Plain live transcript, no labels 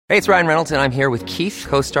Hey, it's Ryan Reynolds, and I'm here with Keith,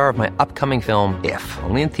 co-star of my upcoming film, If,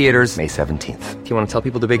 only in theaters May 17th. Do you want to tell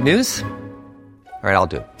people the big news? All right, I'll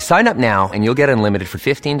do it. Sign up now and you'll get unlimited for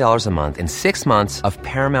 $15 a month and 6 months of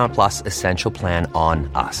Paramount Plus Essential Plan on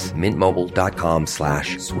us.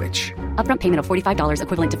 MintMobile.com/switch. Upfront payment of $45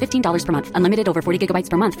 equivalent to $15 per month. Unlimited over 40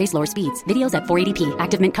 gigabytes per month. Face lower speeds. Videos at 480p.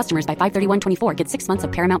 Active Mint customers by 531.24 get 6 months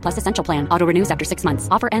of Paramount Plus Essential Plan. Auto renews after 6 months.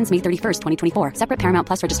 Offer ends May 31st, 2024. Separate Paramount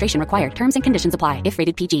Plus registration required. Terms and conditions apply if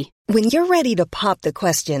rated PG. When you're ready to pop the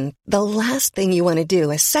question, the last thing you want to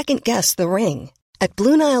do is second-guess the ring. At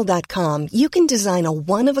BlueNile.com, you can design a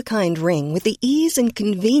one-of-a-kind ring with the ease and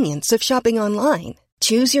convenience of shopping online.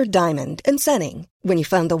 Choose your diamond and setting. When you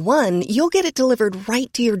find the one, you'll get it delivered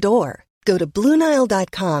right to your door. Go to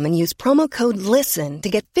BlueNile.com and use promo code LISTEN to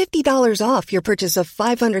get $50 off your purchase of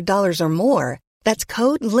 $500 or more. That's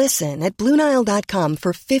code LISTEN at BlueNile.com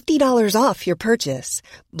for $50 off your purchase.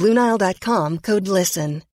 BlueNile.com, code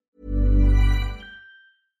LISTEN.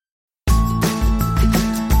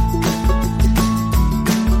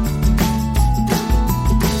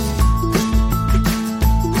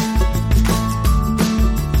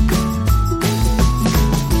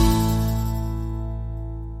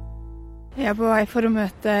 Jeg er på vei for å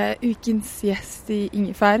møte ukens gjest I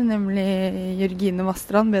Ingefær, nemlig Jørgine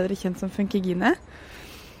Mastrand, bedre kjent som Funkygine.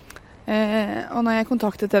 Og når jeg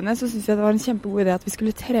kontaktet henne, så synes jeg det var en kjempegod idé at vi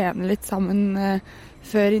skulle trene litt sammen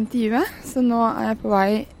før intervjuet. Så nå er jeg på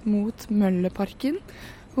vei mot Mølleparken,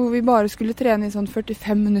 hvor vi bare skulle trene I sånn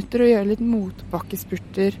 45 minutter og gjøre litt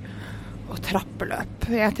motbakkespurter og trappeløp.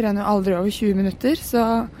 Jeg trener jo aldri over 20 minutter, så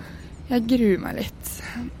jeg gruer meg litt.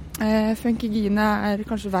 Funkygine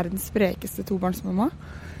kanskje verdens sprekeste tobarnsmamma.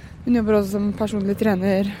 Hun jobber også som personlig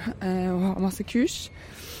trener og har masse kurs.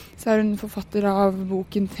 Så hun forfatter av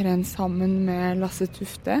boken Tren sammen med Lasse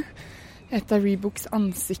Tufte. Et av Reeboks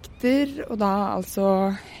ansikter, og da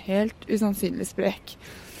altså helt usannsynlig sprek.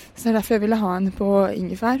 Så det derfor jeg ville ha henne på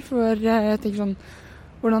Ingefær, for jeg tenker sånn,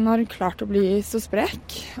 hvordan har hun klart å bli så sprek?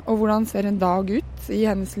 Og hvordan ser en dag ut I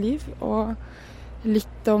hennes liv? Og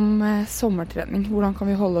litt om sommertrening. Hvordan kan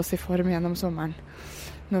vi holde oss I form gjennom sommeren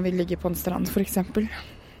når vi ligger på en strand for eksempel.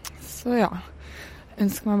 Så ja,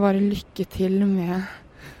 ønsker meg bare lykke til med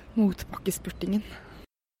motbakkespurtingen.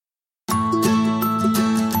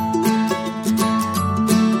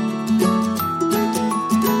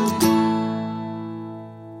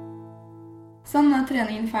 Sånn er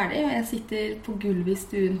treningen ferdig, og jeg sitter på gulvet I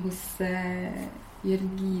stuen hos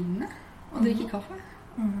Jørgine og drikker kaffe.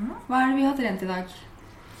 Hva det vi har trent I dag?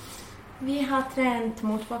 Vi har trent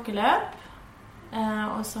motbakkeløp,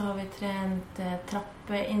 og så har vi trent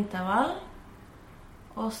trappeintervall,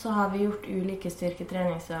 og så har vi gjort ulike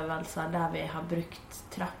styrketreningsøvelser der vi har brukt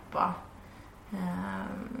trappa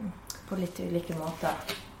på litt ulike måter.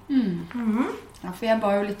 Ja, for jeg ba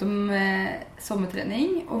jo litt om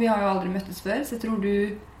sommertrening, og vi har jo aldri møttes før, så jeg tror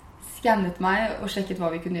du skannet meg og sjekket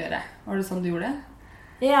hva vi kunne gjøre. Var det sånn du gjorde det?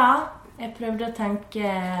 Ja, jeg prøvde å tenke,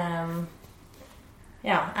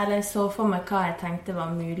 eller jeg så for meg hva jeg tenkte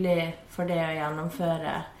var mulig for det å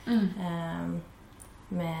gjennomføre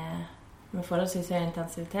med forholdsvis høy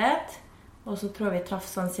intensitet. Og så tror jeg vi traff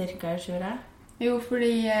sånn cirka I 20. Jo,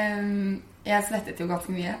 fordi jeg svettet jo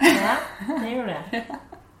ganske mye. Ja, det gjorde det.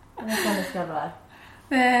 Det kan det skal være.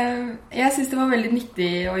 Jeg synes det var veldig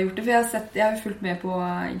nyttig å ha gjort det, for jeg har fulgt med på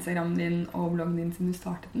Instagram din og bloggen din siden du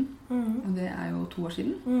startet den. Og det jo 2 år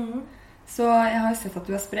siden. Så jeg har jo sett at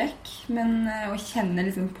du sprek, men å kjenne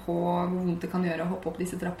liksom på hvor vondt det kan gjøre å hoppe opp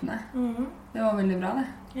disse trappene, det var veldig bra det.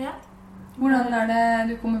 Ja. Hvordan det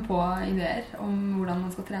du kommer på ideer om hvordan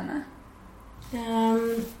man skal trene?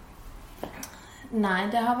 Nei,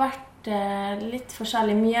 det har vært litt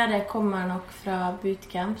forskjellig. Mye av det kommer nok fra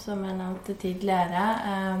bootcamp, som jeg nevnte tidligere.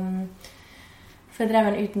 For jeg drev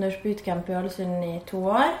en utendørs bootcamp I Ålesund I 2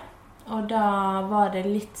 år. Og da var det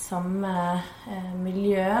litt samme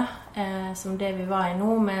miljø som det vi var I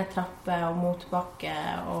nå, med trapper og motbakke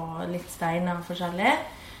og litt steiner og forskjellig.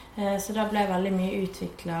 Så da ble jeg veldig mye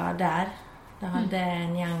utviklet der. Da hadde jeg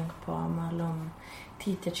en gjeng på mellom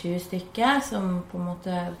 10-20 stykker, som på en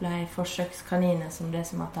måte ble forsøkskaniner, som det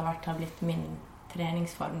som etter hvert har blitt min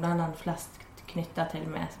treningsform. Den er flest knyttet til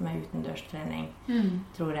meg, som utendørstrening,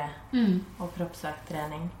 tror jeg. Og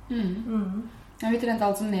kroppsvekttrening. Ja, vi trente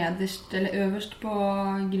altså nederst eller øverst på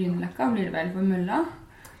Grünerløkka, blir det vel på Mølla.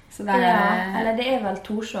 Så det eller det vel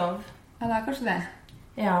Torshov. Ja, det kanskje det.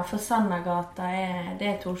 Ja, for Sandagata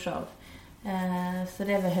det Torshov. Så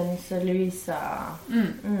det ved Hønse Louisa.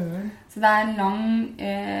 Så det en lang,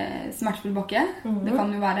 smertefull bakke, det kan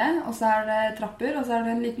jo være. Og så det trapper, og så det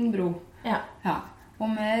en liten bro. Ja. Og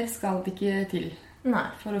mer skal det ikke til. Nei.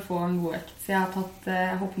 For å få en god økt. Så jeg har tatt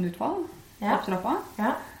hoppende utfall opp trappa.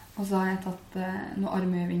 Ja. Og så har jeg tatt noe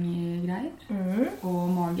armøving-greier. Og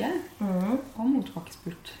mage. Og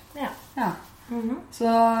motbakkespurt. Ja. Så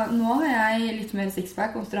nå har jeg litt mer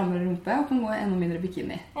sixpack og strammere rumpe og kan gå enda mindre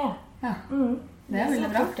bikini. Ja. Det er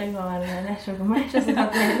veldig bra. Det går rett for meg,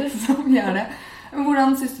 så gjør det. Men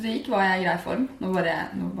hvordan synes du det gikk? Var jeg i grei form? Nå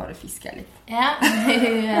bare fisker jeg litt. Ja,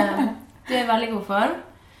 du er i veldig god form.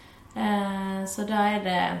 Så da er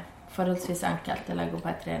det forholdsvis enkelt å legge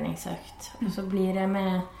opp en treningsøkt. Og så bruker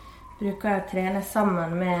jeg å trene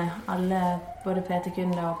sammen med alle, både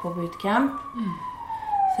PT-kunder og på bootcamp.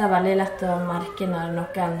 Så det er veldig lett å merke når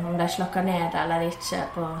om de slakker ned eller ikke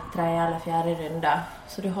på 3. eller 4. runde.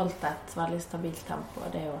 Så du holdt et veldig stabilt tempo,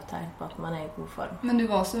 og det er jo et tegn på at man er i god form. Men du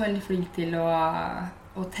var også veldig flink til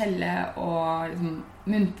å telle og liksom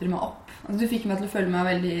muntre meg opp. Altså, du fikk meg til å føle meg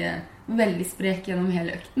veldig, veldig sprek gjennom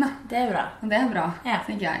hele økten. Det er bra. Det er bra,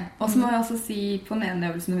 tenker jeg. Og så må jeg også si, på den ene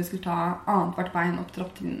øvelsen når vi skulle ta annethvert bein opp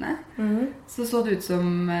trapptrinnene, så det ut som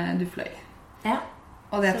du fløy. Ja.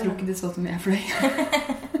 Og det jeg tror ikke det så som jeg fløy.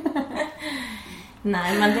 Nei,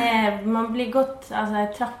 men man blir godt, altså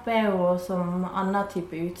en trapp er jo som annen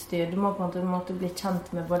type utstyr. Du må på en måte bli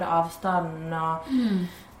kjent med både avstanden og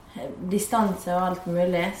distanse og alt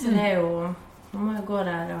mulig. Så det er jo, man må jo gå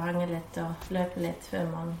der og henge litt og løpe litt før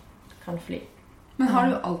man kan fly. Men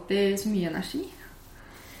har du alltid så mye energi?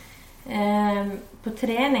 På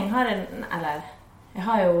trening har jeg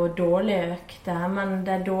har jo dårlige økter, men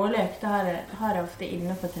de dårlige økter har jeg ofte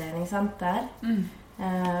inne på treningssenter.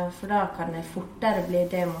 For da kan jeg fortere bli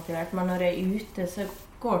demotivert. Men når jeg er ute, så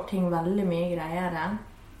går ting veldig mye greiere.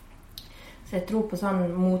 Så jeg tror på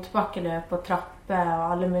sånn motbakkeløp og trapper og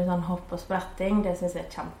alle mye sånn hopp og spretting. Det synes jeg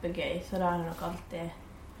er kjempegøy. Så da er det nok alltid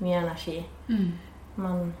mye energi.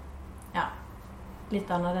 Men ja, litt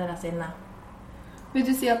annerledes inne. Vil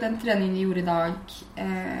du si at den treningen du gjorde i dag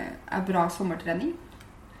er bra sommertrening?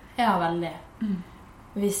 Ja, veldig.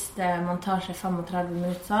 Hvis man tar seg 35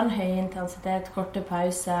 minutter sånn, høy intensitet, korte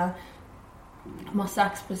pause, masse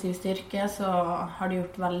eksplosiv styrke, så har du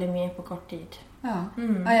gjort veldig mye på kort tid. Ja,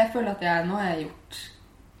 jeg føler at nå har jeg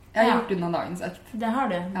gjort unna dagens økt. Det har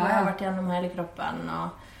du. Du har vært gjennom hele kroppen,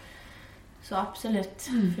 så absolutt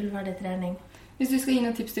fullverdig trening. Hvis du skal gi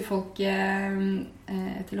noen tips til folk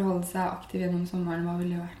til å holde seg aktiv gjennom sommeren, hva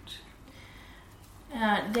ville det vært?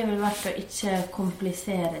 Det vil vært å ikke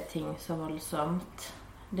komplisere ting så voldsomt.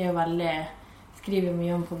 Det er jo veldig, skriver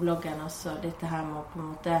mye om på bloggen også, dette her med å på en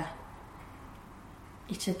måte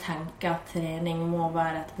ikke tenke at trening må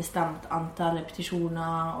være et bestemt antall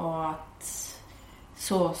repetisjoner, og at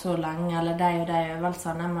så lenge, eller de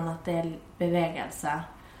øvelsene, men at det er bevegelse.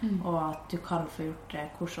 Og at du kan få gjort det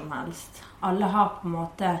hvor som helst. Alle har på en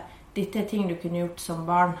måte, dette er ting du kunne gjort som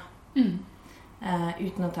barn,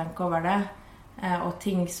 uten å tenke over det. Og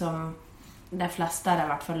ting som de fleste har i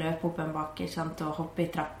hvert fall løpe opp en bakke, og hoppe i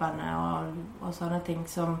trappene, og sånne ting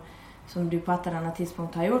som du på et eller annet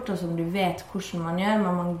tidspunkt har gjort, og som du vet hvordan man gjør,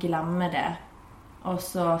 men man glemmer det. Og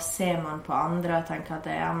så ser man på andre og tenker at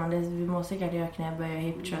vi må sikkert gjøre knebøy og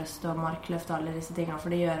hip thrust og markløft og alle disse tingene, for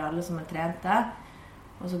det gjør alle som er trente.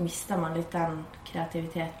 Og så mister man litt den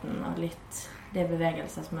kreativiteten og litt det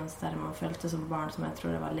bevegelsesmønsteret man følte som barn, som jeg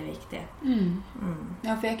tror er veldig viktig.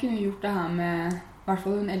 Ja, for jeg kunne gjort det her med, i hvert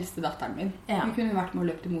fall den eldste datteren min. Hun kunne vært med å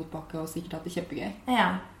løpe til motbakke og sikkert hatt det kjempegøy. Ja,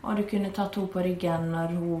 og du kunne ta to på ryggen når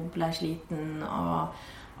hun ble sliten og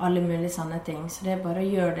alle mulige sånne ting. Så det er bare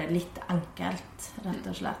å gjøre det litt enkelt, rett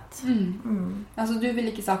og slett. Altså, du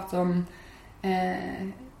ville ikke sagt sånn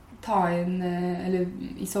eller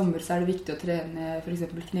i sommer så er det viktig å trene for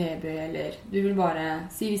eksempel knebøy, eller du vil bare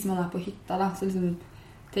si hvis man er på hytta da, så liksom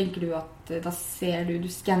tenker du at da ser du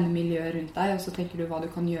skanner miljøet rundt deg, og så tenker du hva du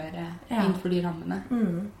kan gjøre innenfor de rammene.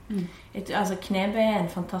 Altså knebøy er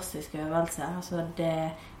en fantastisk øvelse. Altså, det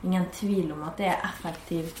er ingen tvil om at det er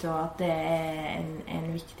effektivt og at det er en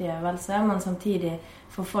viktig øvelse, men samtidig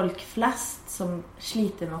for folk flest som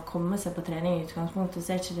sliter med å komme seg på trening i utgangspunktet,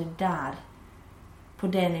 så er ikke det der på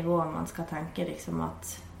det nivået man skal tenke liksom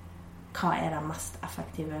at hva er den mest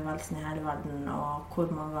effektive øvelsen i hele verden, og hvor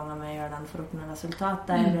mange ganger vi gjør den for å oppnå resultat.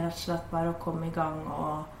 Det er rett og slett bare å komme i gang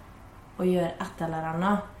og gjøre et eller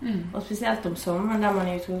annet. Og spesielt om sommeren, der man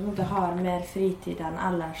i utgangspunktet har mer fritid enn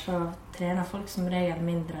ellers, så trener folk som regel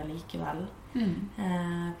mindre likevel.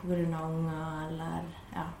 På grunn av unger, eller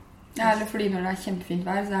eller fordi når det er kjempefint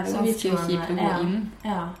vær, så er det ganske kjipt å gå inn.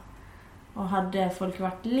 Ja. Og hadde folk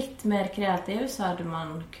vært litt mer kreative, så hadde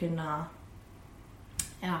man kunnet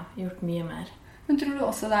gjort mye mer. Men tror du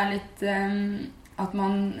også det er litt at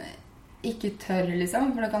man ikke tør,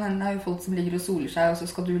 liksom? For det kan hende det er jo folk som ligger og soler seg, og så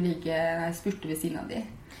skal du spurte ved siden av de.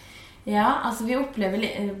 Ja, altså vi opplever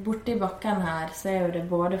borte i bakken her, så er jo det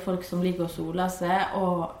både folk som ligger og soler seg,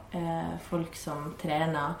 og folk som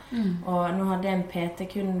trener. Og nå hadde jeg en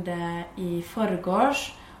PT-kunde i forgårs,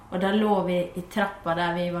 og da lå vi i trappa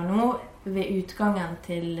der vi var nå, ved utgangen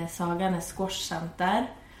til Sagene Squash Center.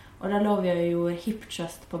 Og da lå vi og gjorde hip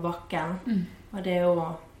thrust på bakken. Og det er jo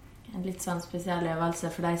en litt sånn spesiell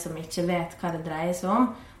øvelse for de som ikke vet hva det dreier seg om.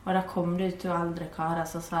 Og da kom det ut til eldre karer,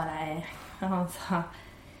 så sa han sa,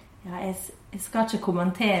 ja, jeg skal ikke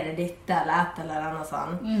kommentere dette eller et eller annet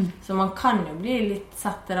sånn. Så man kan jo bli litt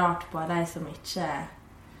satt rart på de som ikke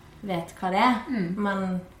vet hva det er.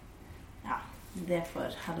 Men ja, det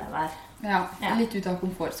får heller være. Ja, litt ut av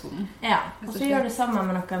komfortzonen. Ja, og så gjør det sammen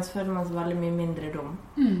med noen så føler man seg veldig mye mindre dum.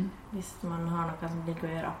 Hvis man har noen som ligger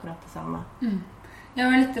og gjør akkurat det samme. Jeg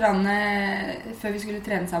var litt før vi skulle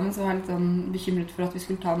trene sammen, så var jeg litt sånn bekymret for at vi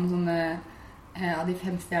skulle ta noen sånne av de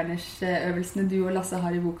 5-stjerners øvelsene du og Lasse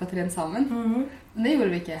har i boka Tren sammen. Men det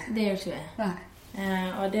gjorde vi ikke. Det gjør ikke vi. Nei.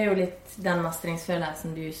 Og det er jo litt den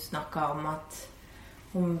mestringsfølelsen du snakket om, at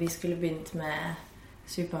om vi skulle begynt med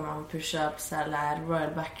Superman push-ups eller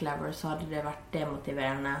Royal Back Lever, så hadde det vært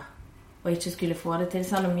demotiverende og ikke skulle få det til.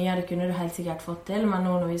 Selv om mye av det kunne du helt sikkert fått til, men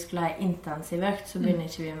nå når vi skulle ha intensiv økt, så begynner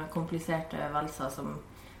ikke vi med kompliserte øvelser som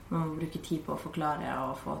man må bruke tid på å forklare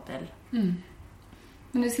og få til.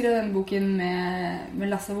 Men du skrev denne boken med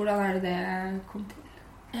Lasse. Hvordan er det kom til?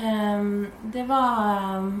 Det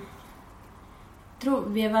var... Jeg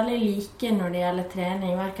tror vi er veldig like når det gjelder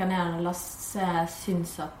trening. Hverken jeg og Lasse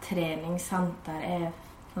synes at treningssenter er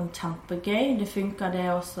sånn kjempegøy. Det funker det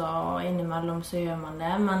også, og innimellom så gjør man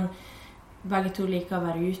det. Men begge to liker å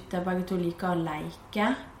være ute, begge to liker å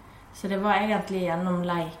leke. Så det var egentlig gjennom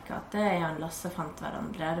leik at jeg og Lasse fant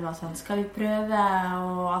hverandre. Det var sånn, skal vi prøve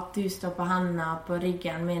og at du står på hendene på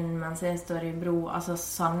ryggen min mens jeg står i bro? Altså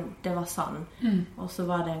sånn, det var sånn. Og så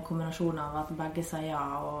var det en kombinasjon av at begge sa ja,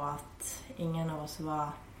 og at ingen av oss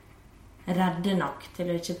var redde nok til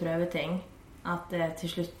å ikke prøve ting. At det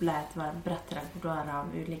til slutt ble et bredt repertoire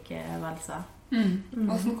av ulike øvelser.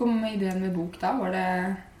 Hvordan kom ideen med bok da? Var det...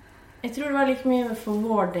 Jeg tror det var like mye for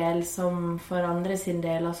vår del som for andre sin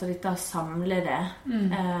del, altså dette å samle det.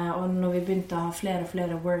 Og når vi begynte å ha flere og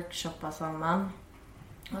flere workshopper sammen,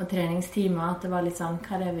 og treningstimer, at det var litt sånn,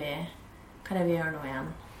 hva er det vi gjør nå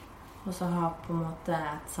igjen? Og så ha på en måte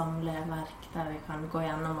et samleverk der vi kan gå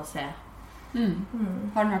gjennom og se.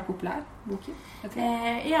 Har den vært populær, boken?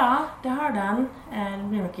 Ja, det har den. Det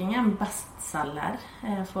blir nok ingen bestselger,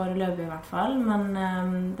 foreløpig i hvert fall,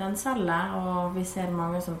 men den selger, og vi ser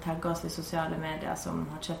mange som tagger oss i sosiale medier som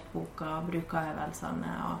har kjøpt boka og bruker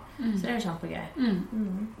øvelsene, så det er kjempegøy.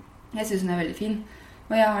 Jeg synes den er veldig fin,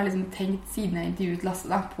 og jeg har liksom tenkt siden jeg intervjuet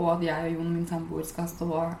Lasse da, på at jeg og Jon, min samboer, skal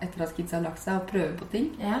stå etter at kids har lagt seg og prøve på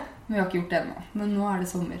ting. Men vi har ikke gjort det ennå, men nå er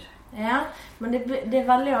det sommer. Ja, men det er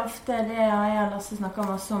veldig ofte det jeg og Lasse snakker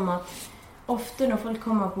med oss om, at ofte når folk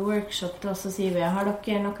kommer på workshop da, så sier vi, har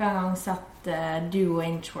dere noen gang sett Duo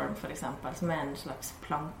Inchworm for eksempel, som er en slags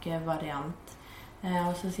plankevariant?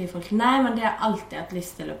 Og så sier folk, nei, men det har jeg alltid hatt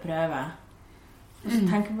lyst til å prøve. Og så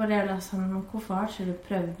tenker jeg på det, og sånn, hvorfor har ikke du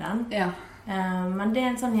prøvd den? Men det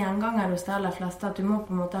er en sånn gjenganger hos de aller fleste, at du må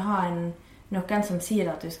på en måte ha noen som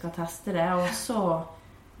sier at du skal teste det, og så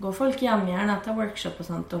går folk hjem gjerne etter workshop og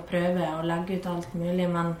sånt, og prøver å legge ut alt mulig,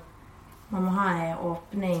 men man må ha en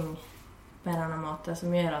åpning på en annen måte som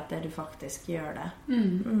gjør at du faktisk gjør det.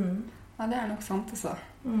 Ja, det er nok sant, altså.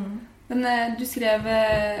 Men du skrev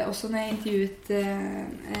også når jeg intervjuet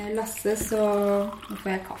Lasse, så nå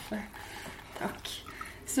får jeg kaffe. Takk.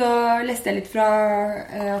 Så leste jeg litt fra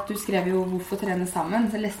at du skrev jo Hvorfor trene sammen,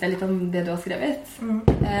 så leste jeg litt om det du har skrevet.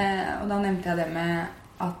 Og da nevnte jeg det med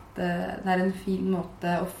at det er en fin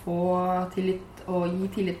måte å få tillit og gi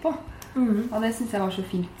tillit på. Og det synes jeg var så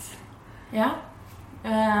fint. Ja.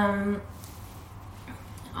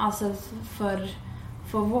 Altså,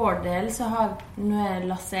 for vår del så har nå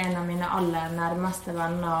Lasse en av mine aller nærmeste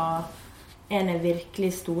venner, og en jeg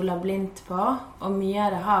virkelig stoler blindt på. Og mye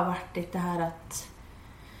av det har vært dette her at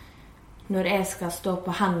når jeg skal stå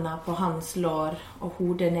på hendene på hans lår og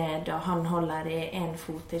hodet ned, og han holder i en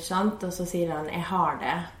fot, ikke sant? Og så sier han, jeg har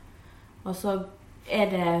det. Og så er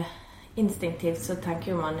det instinktivt, så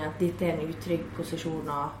tenker man at dette er en utrygg posisjon,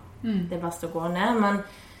 og det er best å gå ned. Men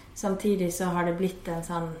samtidig så har det blitt en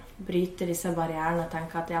sånn, bryte disse barrierene og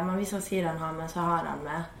tenke at ja, men hvis han sier han har med, så har han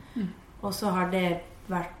med. Og så har det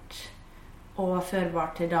vært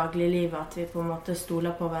overførbart til dagliglivet, at vi på en måte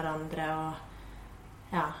stoler på hverandre, og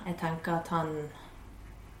ja, jeg tenker at han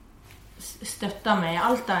støtter meg i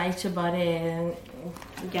alt da, ikke bare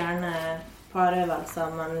i gærne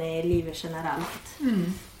parøvelser, men i livet generelt.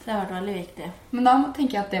 Det har vært veldig viktig. Men da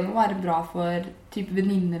tenker jeg at det må være bra for type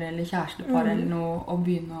venninner eller kjærestepar eller noe å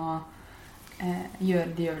begynne å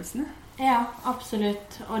gjøre de øvelsene. Ja,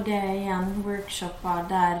 absolutt. Og det er igjen workshoper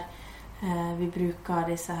der vi bruker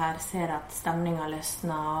disse her, ser at stemningen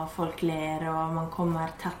løsner, og folk ler, og man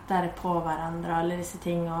kommer tettere på hverandre, alle disse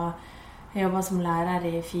ting. Og jeg jobber som lærer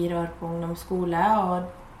i 4 år på ungdomsskole, og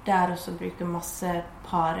der også bruker masse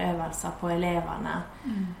parøvelser på elevene.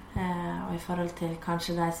 Og i forhold til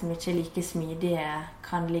kanskje de som ikke er like smidige,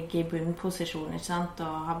 kan ligge i bunnposisjon, ikke sant?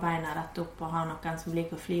 Og ha beina rett opp, og ha noen som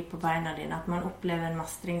ligger og flyr på beina dine. At man opplever en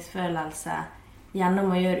mestringsfølelse gjennom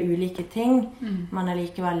å gjøre ulike ting, man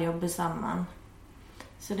allikevel jobber sammen.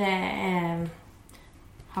 Så det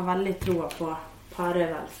har veldig troa på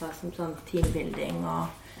parøvelser som sånn teambuilding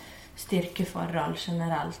og styrkeforhold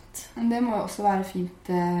generelt. Det må også være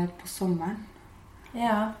fint på sommeren.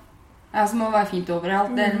 Ja. Altså, det må være fint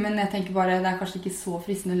overalt, men jeg tenker bare, det er kanskje ikke så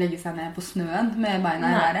fristende å legge seg ned på snøen med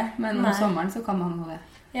beina i været, men om sommeren så kan man ha det.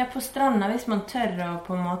 Ja, på stranda, hvis man tør å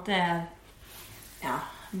på en måte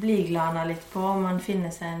bli glana litt på, og man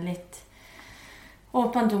finner seg en litt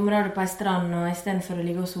åpent område på en strand, og i stedet for å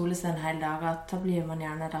ligge og sole seg en hel dag, at da blir man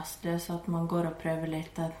gjerne rastløs, at man går og prøver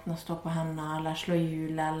litt, å stå på hendene, eller slå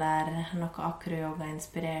hjul, eller noe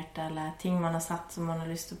akroyoga-inspirert, eller ting man har sett som man har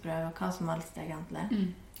lyst til å prøve, hva som helst egentlig.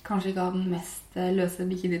 Kanskje ikke ha den mest løse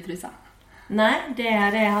bikini-trusa? Nei, det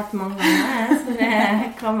har jeg hatt mange ganger, så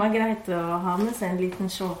det kan være greit å ha med seg en liten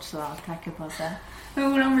shorts og trekke på seg. Men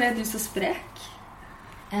hvordan ble du så sprek?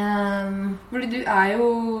 Fordi du er jo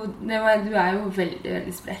veldig,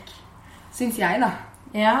 veldig sprek, synes jeg da.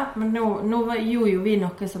 Ja, men nå gjorde vi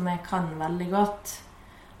noe som jeg kan veldig godt,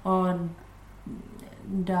 og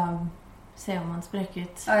da ser man sprek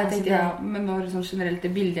ut. Ja, jeg tenkte, men bare sånn generelt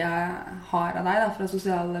det bildet jeg har av deg da, fra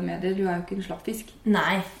sosiale medier, du er jo ikke en slappfisk.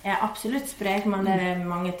 Nei, jeg er absolutt sprek, men det er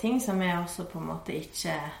mange ting som jeg også på en måte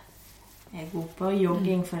ikke er god på.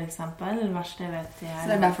 Jogging for eksempel, det verste jeg vet. Så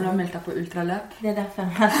det er derfor du har meldt deg på ultraløp? Det er derfor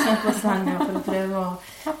jeg har meldt meg på Sanja, for å prøve å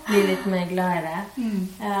bli litt mer glad i det.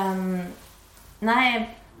 Nei,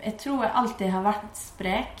 jeg tror jeg alltid har vært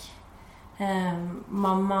sprek.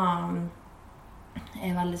 Mamma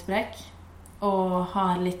er veldig sprek, og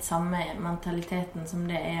har litt samme mentaliteten som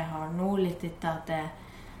det jeg har nå, litt etter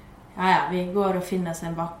at vi går og finner oss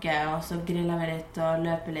en bakke, og så griller vi litt og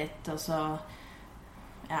løper litt, og så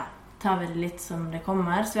tar vi det litt som det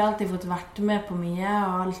kommer. Så vi har alltid fått vært med på mye,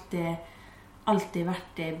 og alltid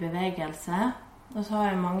vært i bevegelse. Og så har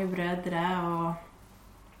jeg mange brødre,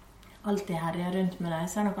 og alltid herjer rundt med dem,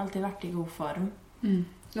 så jeg har nok alltid vært i god form.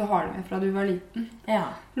 Så har du med fra du var liten. Ja.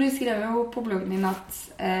 Du skrev jo på bloggen din at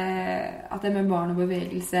det med barn og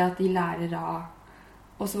bevegelse, at de lærer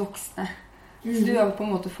av oss voksne. Så du har på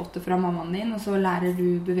en måte fått det fra mammaen din, og så lærer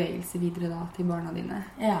du bevegelse videre da til barna dine.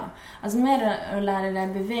 Ja, altså mer å lære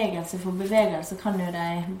deg bevegelse, for bevegelse kan jo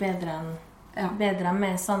de bedre enn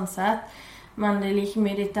meg sånn sett. Men det er like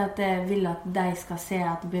mye dette at jeg vil at de skal se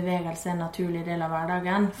at bevegelse er en naturlig del av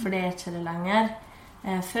hverdagen, for det er ikke det lenger.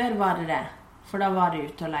 Før var det, for da var du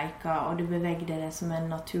ute og leka, og du bevegde det som en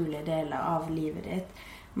naturlig del av livet ditt.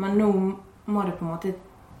 Men nå må det på en måte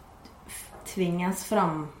tvinges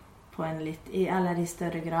fram på en eller i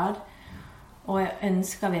større grad. Og jeg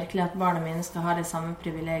ønsker virkelig at barna mine skal ha det samme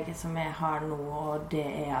privilegiet som jeg har nå, og det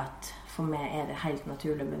er at for meg er det helt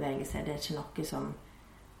naturlig å bevege seg. Det er ikke noe som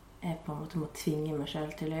jeg på en måte må tvinge meg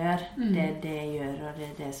selv til å gjøre. Det er det jeg gjør, og det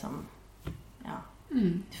er det som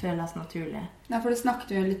føles naturlig. Ja, for du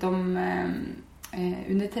snakket jo litt om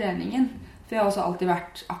under treningen, for jeg har også alltid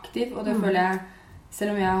vært aktiv, og det føler jeg,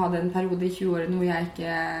 selv om jeg hadde en periode i 20-årene hvor jeg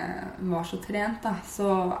ikke var så trent, da,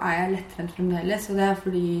 så er jeg lettrent fremdeles. Og det er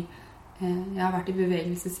fordi jeg har vært i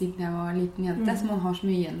bevegelse siden jeg var en liten jente, så man har så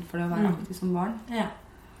mye igjen for det å være aktiv som barn. Ja,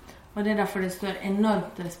 og det er derfor det står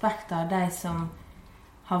enormt respekt av de som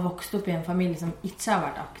har vokst opp i en familie som ikke har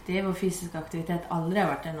vært aktiv, og fysisk aktivitet aldri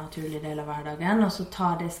har vært en naturlig del av hverdagen, og så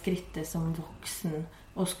ta det skrittet som voksen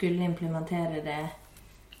og skulle implementere det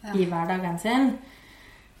i hverdagen sin.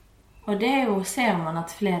 Og det er jo, ser man at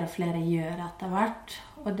flere og flere gjør etter hvert,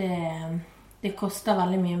 og det koster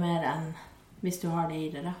veldig mye mer enn hvis du har det i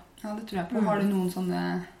det da. Ja, det tror jeg på. Har du noen sånne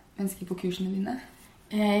mennesker på kursene dine?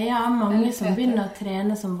 Ja, mange som begynner å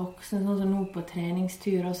trene som voksne, sånn som nå på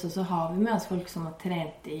treningstur også, så har vi med oss folk som har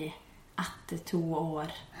trent i 1 til 2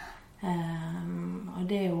 år. Og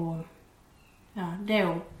det er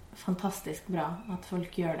jo fantastisk bra at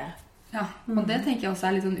folk gjør det. Ja, og det tenker jeg også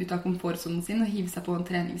er litt sånn ut av komfortsonen sin, å hive seg på en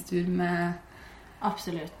treningstur med...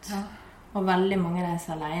 Absolutt. Ja. Og veldig mange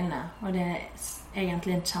reiser alene. Og det er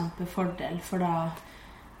egentlig en kjempefordel, for da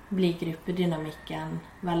blir gruppedynamikken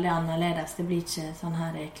veldig annerledes. Det blir ikke sånn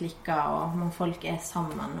her klikker, og folk er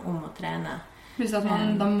sammen om å trene. Pluss at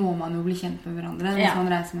da må man jo bli kjent med hverandre hvis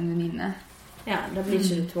man reiser med en venninne. Ja, da blir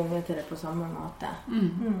ikke du tvunget til det på samme måte.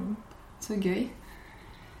 Så gøy.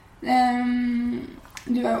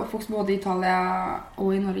 Du er jo oppvokst både i Italia og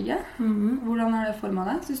i Norge. Hvordan er det formet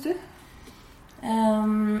deg, synes du?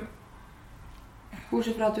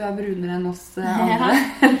 Bortsett fra at du er brunere enn oss andre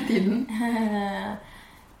hele tiden.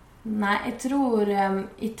 Nei, jeg tror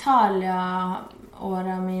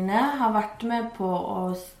Italia-årene mine har vært med på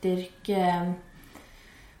å styrke,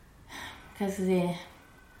 hva skal jeg si,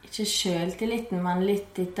 ikke selvtilliten, men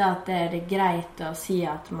litt etter at det er greit å si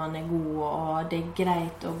at man er god, og det er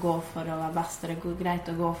greit å gå for å være best, og det er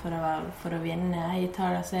greit å gå for å vinne. I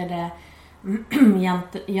Italia så er det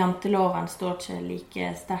janteloven står ikke like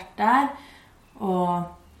sterkt der, og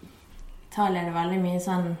Italia er det veldig mye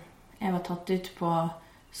sånn, jeg var tatt ut på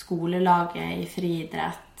skolelaget i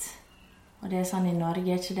friidrett. Og det er sånn i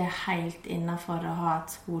Norge er ikke det helt innenfor å ha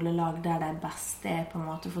et skolelag der det beste er på en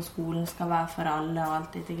måte, for skolen skal være for alle og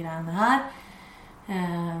alt dette greiene her.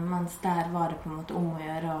 Mens der var det på en måte om å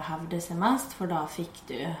gjøre å hevde seg mest, for da fikk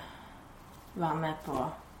du være med på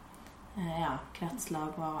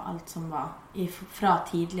kretslag og alt som var fra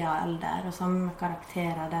tidlig alder. Og samme med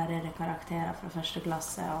karakterer, der er det karakterer fra første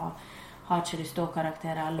klasse, og har ikke du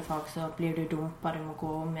ståkarakterer i alle fag, så blir du dumpet, du må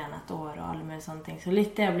gå om igjen et år og alle mulige sånne ting. Så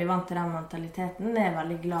litt det å bli vant til den mentaliteten, det er jeg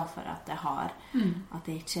veldig glad for at jeg har. At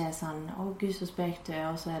det ikke er sånn, å Gud så sprek du,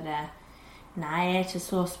 og så er det, nei, jeg er ikke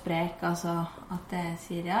så sprek, altså at jeg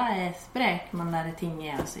sier, ja, jeg er sprek, men det er ting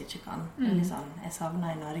jeg også ikke kan. Liksom, jeg savner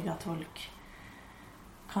i Norge at folk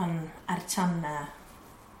kan erkjenne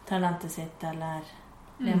talentet sitt, eller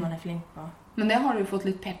det man er flink på. Men det har du fått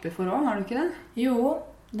litt pepper for også, har du ikke det? Jo,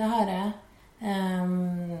 det har jeg.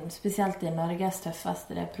 Spesielt i Norges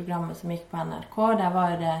tøffeste, det programmet som gikk på NRK, der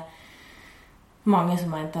var det mange som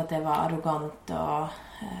mente at jeg var arrogant og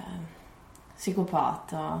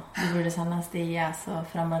psykopat, og det burde sendes til IS og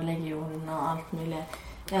fremmedlegionen og alt mulig.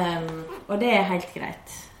 Og det er helt greit.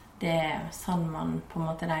 Det er sånn man på en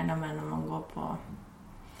måte regner med når man går på,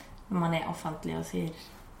 når man er offentlig og sier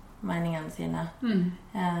meningene sine.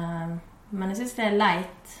 Men jeg synes det er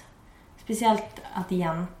leit, spesielt at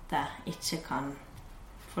jenter ikke kan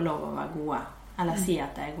få lov å være gode, eller si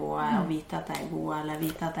at de er gode, og vite at de er gode, eller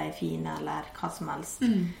vite at de er fine, eller hva som helst.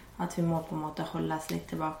 At vi må på en måte holdes litt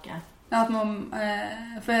tilbake. Ja, at man,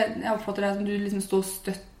 for jeg oppfatter det som du liksom står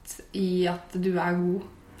støtt i at du er god.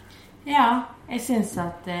 Ja, jeg synes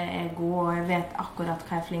at jeg er god, og jeg vet akkurat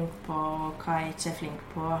hva jeg er flink på, og hva jeg ikke er flink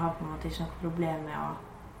på. Jeg har på en måte ikke hatt problem med å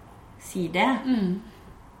si det.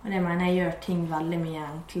 Og det mener jeg gjør ting veldig mye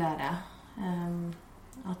enklere.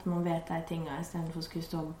 At man vet de tingene i stedet for å skulle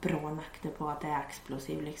stå og brånekte på at det er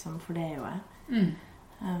eksplosiv, liksom, for det er jo jeg.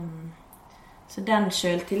 Så den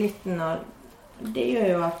selvtilliten, det gjør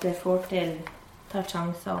jo at jeg får til, tar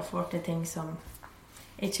sjanser og får til ting som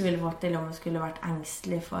jeg ikke ville fått til om jeg skulle vært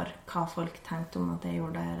engstelig for hva folk tenkte om at jeg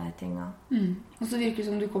gjorde de tingene. Og så virker det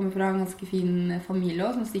som du kommer fra en ganske fin familie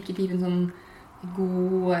også, som sikkert gir en sånn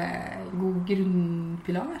god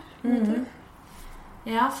grunnpilar.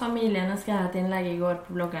 Ja, familien. Jeg skrev et innlegg i går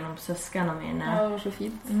på bloggen om søskene mine. Ja, det var så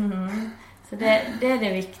fint. Så det er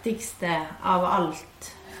det viktigste av alt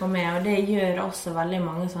for meg, og det gjør også veldig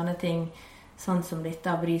mange sånne ting, sånn som dette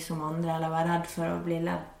å bry seg om andre, eller være redd for å bli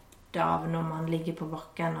ledd av når man ligger på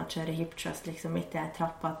bakken og kjører hip thrust liksom midt i en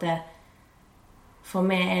trapp, at det for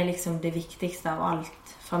meg er liksom det viktigste av alt.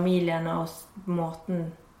 Familien og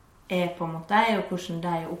måten er på en måte, og hvordan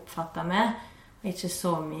de oppfatter meg, ikke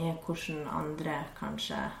så mye hvordan andre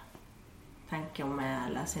kanskje tenker om meg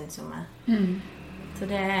eller synes om meg. Så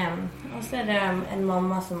det er, og så er det en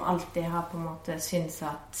mamma som alltid har på en måte synes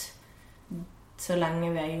at så lenge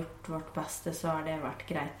vi har gjort vårt beste, så har det vært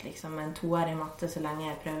greit, liksom. En 2 i matte så lenge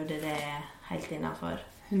jeg prøvde, det er helt innenfor.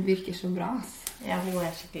 Hun virker så bra, ass. Ja, hun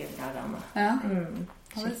er skikkelig bra dame. Ja,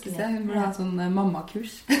 det synes jeg. Hun burde ha sånn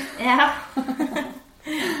mammakurs. Ja.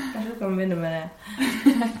 Kanskje du kan begynne med det.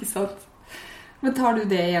 Ikke sant. Men tar du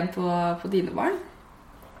det igjen på dine barn?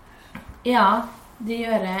 Ja, det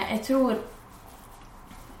gjør jeg. Jeg tror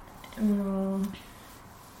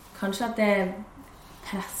kanskje at det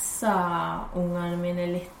presser ungene mine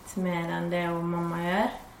litt mer enn det mamma gjør,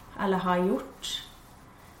 eller har gjort.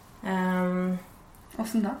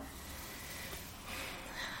 Hvordan da?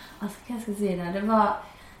 Altså, hva skal jeg si det?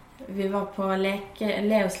 Vi var på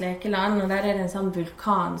Leos lekeland, og der er det en sånn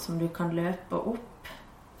vulkan som du kan løpe opp.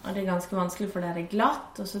 Og det er ganske vanskelig, for det er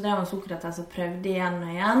glatt. Og så drev han Sokrates og prøvde igjen og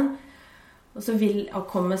igjen. Og så å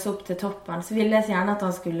komme seg opp til toppen. Så ville jeg så gjerne at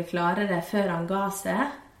han skulle klare det før han ga seg.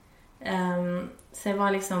 Så jeg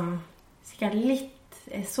var liksom sikkert litt...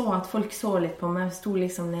 Jeg så at folk så litt på meg. Jeg sto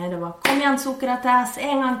liksom nede og var, kom igjen Sokrates,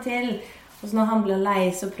 en gang til! Og så når han ble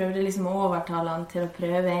lei, så prøvde jeg liksom å overtale han til å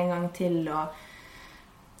prøve en gang til.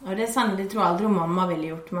 Og det sånn, det tror jeg aldri mamma ville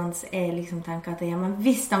gjort, mens jeg liksom tenker at ja, men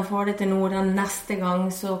hvis han får det til noe den neste gang,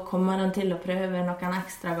 så kommer han til å prøve noen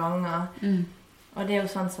ekstra ganger. Og det jo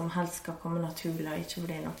sånn som helst skal komme naturlig, og ikke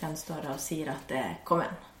fordi noen står der og sier at det kom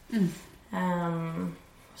igjen.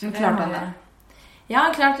 Så klarte han det? Ja,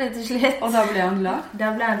 han klarte det til slutt. Og da ble han glad?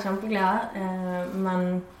 Da ble han kjempeglad,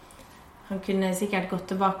 men han kunne sikkert gått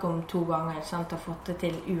tilbake om 2 ganger, sant, og fått det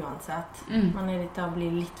til uansett. Man litt å bli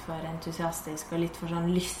litt for entusiastisk, og litt for sånn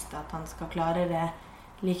lyst at han skal klare det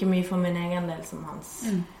like mye for min egen del som hans.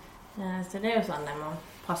 Så det jo sånn, jeg må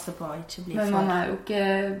passe på å ikke bli for... Men man jo ikke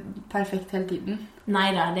perfekt hele tiden.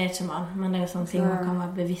 Neida, det ikke man. Men det jo sånne ting man kan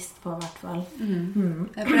være bevisst på, I hvert fall.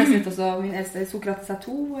 Jeg presset også min eldste Sokrates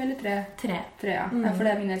 2 eller 3? 3, ja. For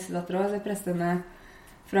det min eldste datter også, så jeg presset henne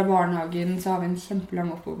fra barnehagen, så har vi en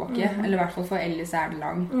kjempelang oppoverbakke. Eller I hvert fall for Ellis det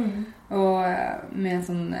lang. Og med en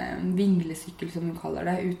sånn vinglesykkel, som hun kaller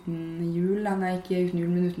det, uten hjul. Nei, ikke uten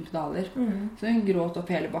hjul, men uten pedaler. Så hun gråt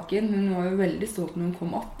opp hele bakken. Hun var jo veldig stolt når hun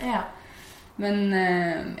kom opp. Ja. Men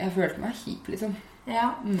jeg følte meg kjip, liksom.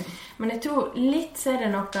 Ja, men jeg tror litt så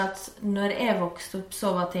det nok at når jeg vokste opp,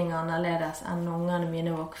 så var ting annerledes enn ungene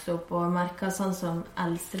mine vokste opp. Og jeg merket sånn som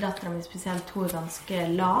eldstedatteren min spesielt, hun ganske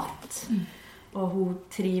lat. Og hun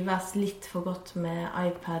trives litt for godt med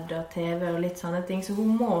iPad og TV og litt sånne ting. Så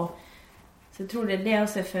hun må... Så jeg tror det det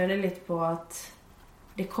også jeg føler litt på at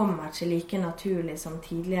det kommer ikke like naturlig som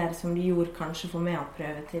tidligere, som det gjorde kanskje for meg å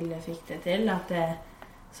prøve til jeg fikk det til. At det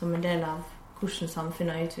som en del av hvordan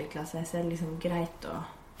samfunnet har utviklet seg, så det liksom greit å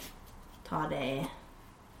ta det I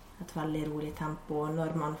et veldig rolig tempo. Og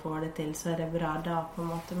når man får det til, så det bra da på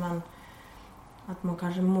en måte, men at man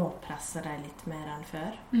kanskje må presse det litt mer enn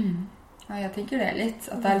før. Ja, jeg tenker det litt.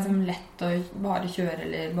 At det liksom lett å bare kjøre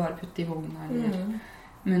eller bare putte I vogna.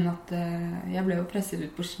 Men at jeg ble jo presset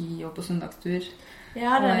ut på ski og på søndagstur.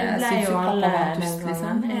 Ja, det ble jo alle den gangen.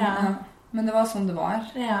 Liksom. Ja. Men det var sånn det var.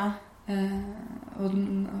 Ja.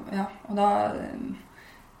 Og da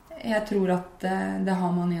jeg tror at det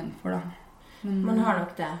har man igjen for da. Man har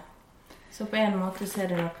nok det. Så på en måte så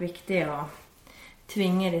det nok viktig å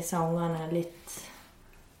tvinge disse ungene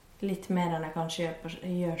litt mer enn jeg kanskje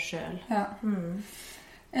gjør selv. Ja.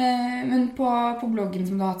 Men på bloggen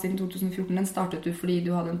som du har hatt siden 2014, den startet du fordi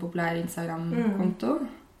du hadde en populær Instagram-konto.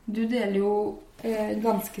 Du deler jo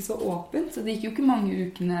ganske så åpent, så det gikk jo ikke mange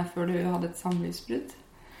ukene før du hadde et samlivsbrudd.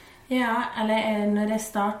 Ja, eller når jeg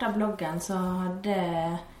startet bloggen, så hadde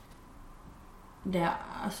det,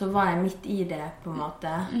 altså var jeg midt I det, på en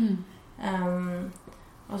måte.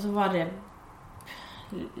 Og så var det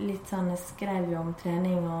litt sånn, jeg skrev jo om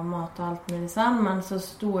trening og mat og alt mulig sånn, men så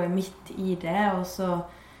sto jeg midt I det, og så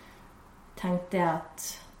tenkte jeg at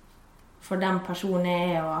for den personen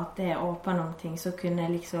jeg og at jeg åpen om ting, så kunne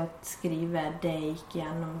jeg liksom skrive det jeg gikk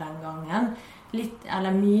gjennom den gangen. Litt,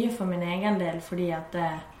 eller mye for min egen del, fordi at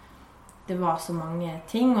det var så mange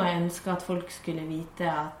ting, og jeg ønsket at folk skulle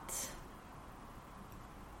vite at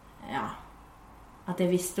at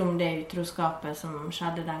jeg visste om det utroskapet som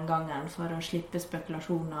skjedde den gangen, for å slippe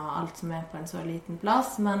spekulasjoner og alt som på en så liten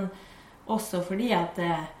plass, men også fordi at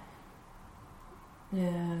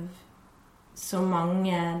så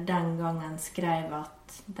mange den gangen skrev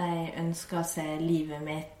at de ønsket seg livet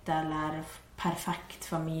mitt, eller perfekt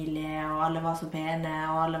familie, og alle var så pene,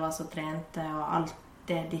 og alle var så trente, og alt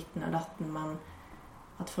det ditten og datten, men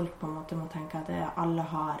at folk på en måte må tenke at alle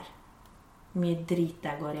har mye drit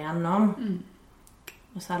de går igjennom.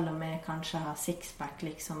 Og selv om jeg kanskje har sixpack,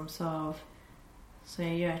 liksom, så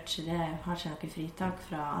jeg gjør ikke det. Jeg har ikke noe fritak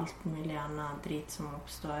fra alt mulig annet drit som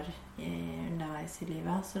oppstår underveis I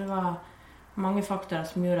livet. Så det var mange faktorer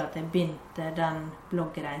som gjorde at jeg begynte den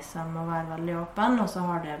bloggreisen med å være veldig åpen, og så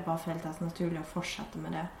har det bare føltes naturlig å fortsette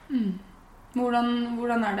med det. Hvordan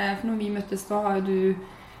det? For når vi møttes da, har jo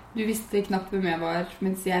du visste knapt hvem jeg var,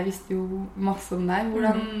 mens jeg visste jo masse om deg.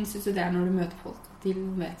 Hvordan synes du det når du møter folk til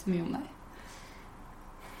og vet så mye om deg?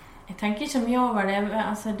 Jeg tenker ikke mye over det.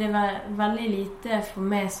 Altså, det var veldig lite for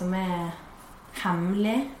meg som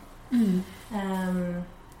hemmelig.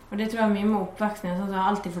 Og det tror jeg mye med oppveksten. Sånn, så jeg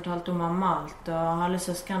har alltid fortalt om mamma alt, og alle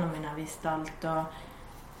søskene mine har visst alt, og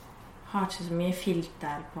har ikke så mye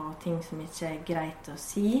filter på ting som ikke greit å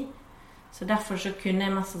si. Så derfor så kunne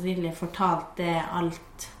jeg mest sannsynlig fortalt det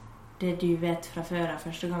alt det du vet fra før av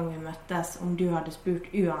første gang vi møttes, om du hadde spurt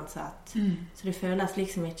uansett. Så det føles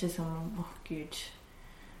liksom ikke som, Gud,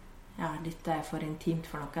 ja, dette er for intimt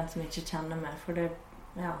for noen som ikke kjenner meg, for det,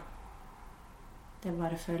 ja, det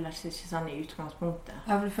bare føles ikke sånn i utgangspunktet.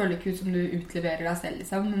 Ja, for det føler ikke ut som du utleverer deg selv,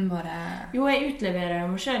 liksom, men bare... Jo, jeg utleverer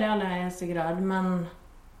meg selv i aller høyeste grad, men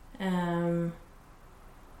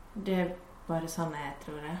det er bare sånn jeg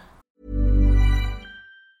tror det.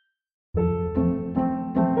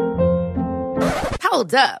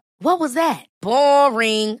 Hold up. What was that?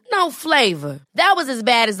 Boring. No flavor. That was as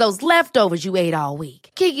bad as those leftovers you ate all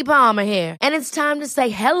week. Keke Palmer here, and it's time to say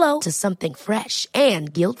hello to something fresh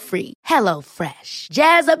and guilt-free. Hello Fresh.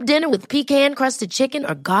 Jazz up dinner with pecan-crusted chicken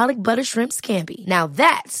or garlic butter shrimp scampi. Now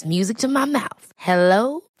that's music to my mouth.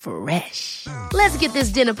 Hello Fresh. Let's get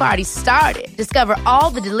this dinner party started. Discover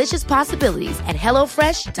all the delicious possibilities at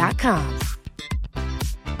HelloFresh.com.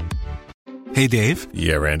 Hey, Dave.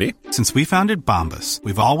 Yeah, Randy. Since we founded Bombas,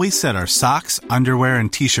 we've always said our socks, underwear,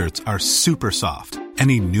 and T-shirts are super soft.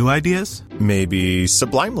 Any new ideas? Maybe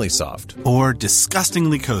sublimely soft. Or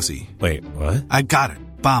disgustingly cozy. Wait, what? I got it.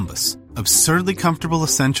 Bombas. Absurdly comfortable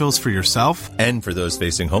essentials for yourself And for those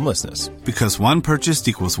facing homelessness. because one purchased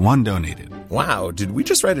equals one donated. Wow, did we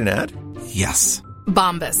just write an ad? Yes.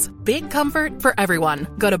 Bombas. Big comfort for everyone.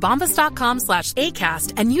 Go to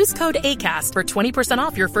bombas.com/ACAST and use code ACAST for 20%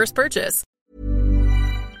 off your first purchase.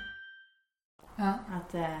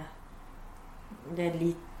 At det er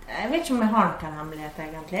litt... Jeg vet ikke om jeg har noen hemmelighet,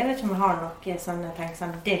 egentlig. Jeg vet ikke om jeg har noe sånn jeg tenker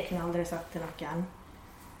sånn, det kunne jeg aldri sagt til noen.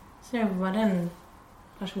 Så det er bare en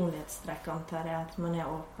personlighetstrekk, antar jeg, at man er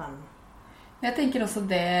åpen. Jeg tenker også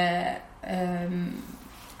det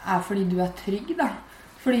er fordi du er trygg, da.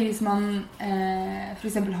 Fordi hvis man for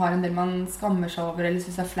eksempel har en del man skammer seg over eller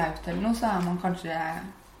synes er flaut eller noe, så er man kanskje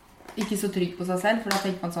ikke så trygg på seg selv, for da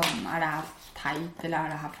tenker man sånn, er det her teit, eller er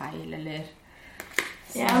det her feil, eller...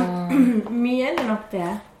 Så... Ja, mye er det nok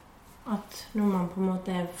det, at når man på en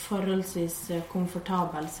måte er forholdsvis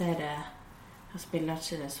komfortabel, så er det, spiller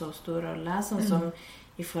ikke det så stor rolle, sånn som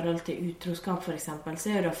i forhold til utroskap for eksempel,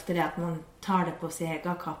 så er det ofte det at man tar det på sin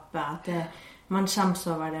egen kappe, at man skjemmes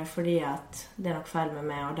over det fordi at det er nok feil med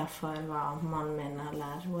meg, og derfor var mannen min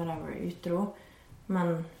eller whatever utro. Men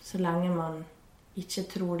så lenge man ikke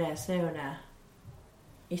tror det, så er jo det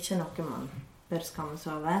ikke noe man bør skamme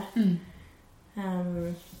seg over.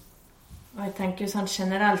 Og jeg tenker jo sånn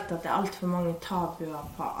generelt at det er alt for mange tabuer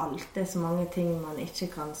på alt. Det er så mange ting man ikke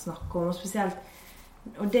kan snakke om, og spesielt,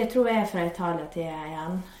 og det tror jeg er fra Italia til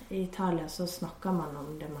igjen. I Italia så snakker man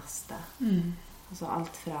om det meste. Altså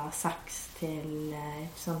alt fra sex til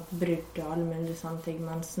sånt brudd og alle mulige sånne ting,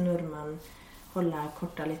 mens nordmenn holder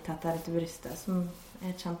kortet litt tettere til brystet, som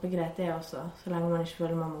er kjempegreit det også, så lenge man ikke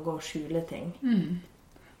føler man må gå og skjule ting. Men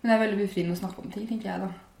det er veldig befriende å snakke om ting, tenker jeg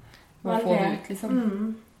da. Bare få det ut, liksom.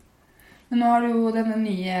 Men nå har du jo denne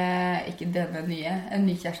nye, ikke denne nye, en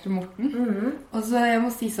ny kjæreste Morten. Og så jeg må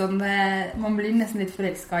si sånn, man blir nesten litt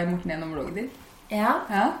forelsket i Morten gjennom bloggen din. Ja.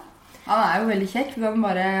 Ja. Han er jo veldig kjekk, for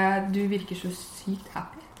du virker så sykt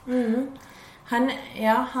happy. Han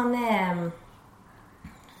er...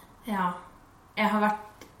 Ja, jeg har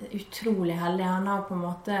vært utrolig heldig. Han har på en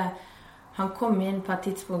måte... Han kom inn på et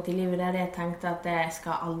tidspunkt i livet der jeg tenkte at jeg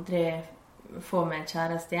skal aldri få meg en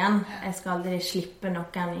kjæreste igjen. Jeg skal aldri slippe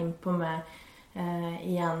noen inn på meg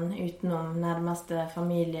igjen utenom nærmeste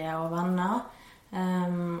familie og venner.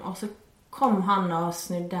 Og så kom han og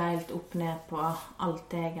snudde helt opp ned på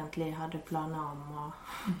alt jeg egentlig hadde planer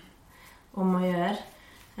om å gjøre.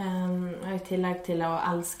 Og i tillegg til å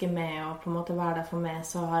elske meg og på en måte være der for meg,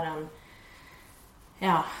 så har han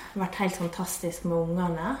vært helt fantastisk med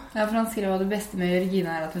ungene. Ja, for han skrev at det beste med Jørgine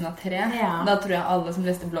er at hun har 3. Ja. Da tror jeg alle som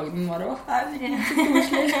leste bloggen var og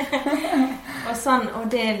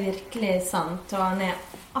det er virkelig sant, og han er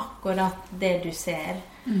akkurat det du ser.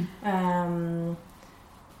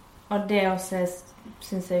 Og det også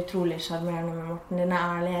synes jeg er utrolig charmerende med Morten. Denne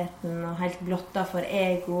ærligheten, og helt blotta for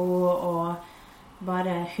ego, og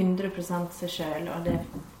bare 100% seg selv, og det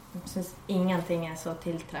jeg synes ingenting er så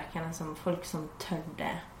tiltrekkende som folk som tør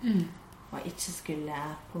det, og ikke skulle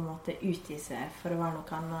på en måte utgi seg for å være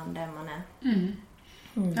noe annet enn det man er.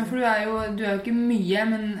 Ja, for du er jo ikke mye,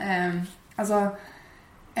 men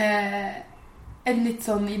et litt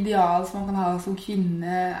sånn ideal som man kan ha som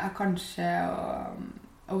kvinne er kanskje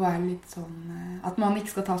å være litt sånn at man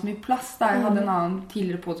ikke skal ta så mye plass. Jeg hadde en annen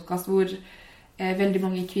tidligere podcast hvor veldig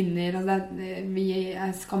mange kvinner, vi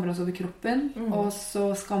skammer oss over kroppen, og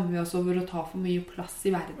så skammer vi oss over å ta for mye plass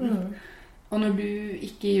i verden. Og når du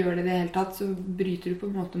ikke gjør det i det hele tatt, så bryter du på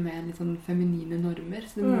en måte med litt sånn feminine normer.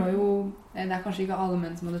 Så det må jo, det er kanskje ikke alle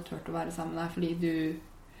menn som hadde tørt å være sammen med deg, fordi du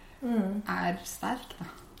er sterk, da.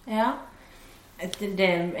 Ja. Det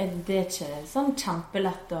er ikke sånn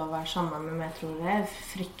kjempelett å være sammen med meg, tror jeg. Det er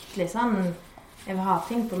fryktelig sånn, jeg vil ha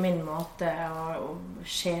ting på min måte, og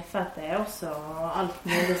sjefete er også, og alt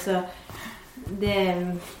mulig, så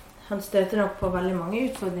han støter nok på veldig mange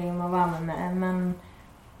utfordringer med å være med meg, men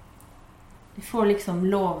jeg får liksom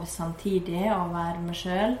lov samtidig å være meg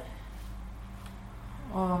selv,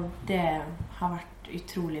 og det har vært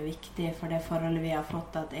utrolig viktig for det forholdet vi har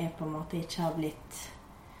fått, at jeg på en måte ikke har blitt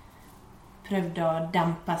prøvd å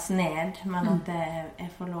dempes ned, men at jeg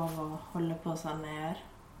får lov å holde på sånn jeg gjør.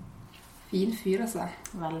 Fin fyr, altså.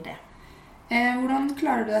 Veldig. Hvordan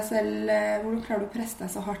klarer du deg selv, hvordan klarer du å presse deg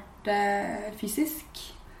så hardt fysisk?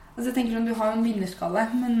 Altså jeg tenker du har en vinnerskalle,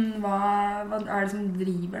 men hva er det som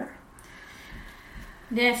driver deg?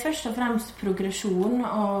 Det er først og fremst progresjon,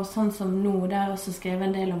 og sånn som nå, det har jeg også skrevet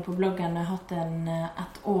en del om på bloggen. Jeg har hatt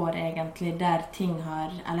et år egentlig der ting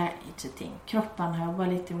har, eller ikke ting, kroppen har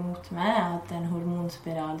jobbet litt imot meg. Jeg har hatt en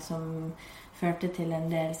hormonspiral som førte til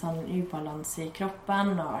en del sånn ubalanse i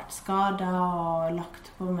kroppen, og vært skadet og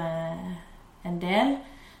lagt på meg en del.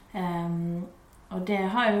 Og det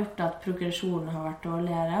har gjort at progresjonen har vært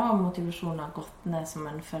dårligere, og motivasjonen har gått ned som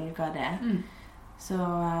en følge av det. Så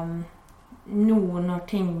nå når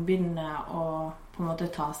ting begynner å på en måte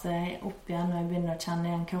ta seg opp igjen, og jeg begynner å kjenne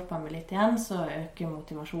igjen kroppen min litt igjen, så øker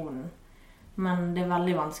motivasjonen. Men det er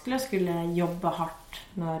veldig vanskelig å skulle jobbe hardt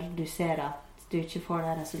når du ser at du ikke får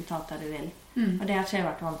det resultatet du vil. Og det har ikke jeg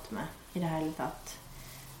vært vant med i det hele tatt.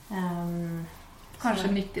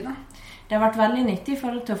 Kanskje nyttig da? Det har vært veldig nyttig i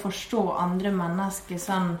forhold til å forstå andre mennesker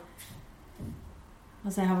sånn.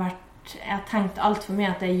 Altså jeg har tenkt alt for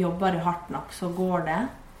mye at jeg jobber hardt nok, så går det.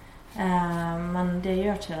 Men det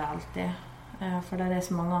gjør ikke det alltid, for det er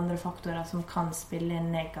så mange andre faktorer som kan spille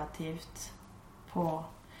inn negativt på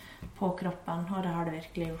kroppen, og det har det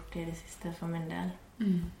virkelig gjort i det siste for min del.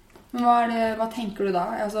 Men hva tenker du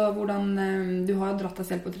da? Altså, du har dratt deg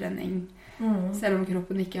selv på trening, selv om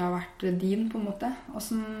kroppen ikke har vært din på en måte.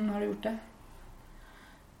 Hvordan har du gjort det?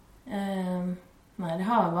 Nei, det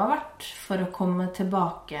har bare vært for å komme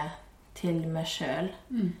tilbake til meg selv.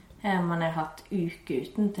 Man har hatt uke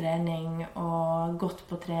uten trening, og gått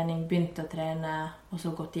på trening, begynt å trene, og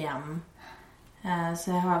så gått hjem.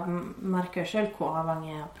 Så jeg har merket selv hvor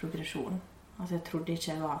avhengig av progresjon. Altså jeg trodde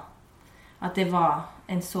ikke at det var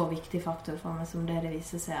en så viktig faktor for meg som det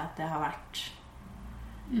viser seg at det har vært.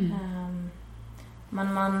 Men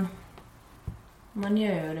man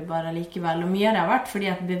gjør jo det bare likevel. Og mye av det har vært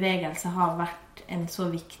fordi at bevegelse har vært en så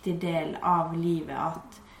viktig del av livet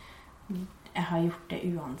at jeg har gjort det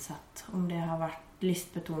uansett, om det har vært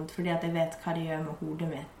lystbetont, fordi at jeg vet hva det gjør med hodet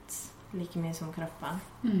mitt, like mye som kroppen.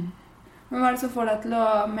 Men hva er det som får deg til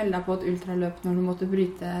å melde deg på et ultraløp når du måtte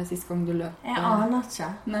bryte sist gang du løp? Jeg aner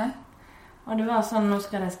ikke. Nei? Og det var sånn, nå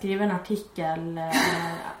skal jeg skrive en artikkel,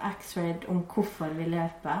 X-Raid, om hvorfor vi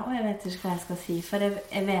løper, og jeg vet ikke hva jeg skal si, for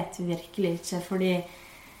jeg vet virkelig ikke, fordi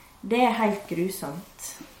det er helt grusomt.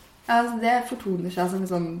 Altså, det fortoner seg som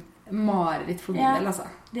en sånn mareritt for min del, altså.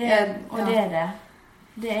 Det er det.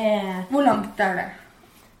 Det er... Hvor langt er det?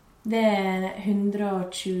 Det er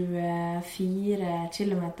 124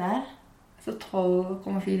 kilometer. Så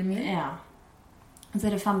 12,4 mil? Ja. Og så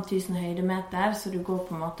er det 5000 høydemeter, så du går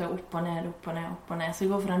på en måte opp og ned, opp og ned, opp og ned. Så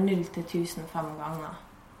du går fra 0 til 1000 5 ganger.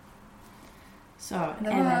 Så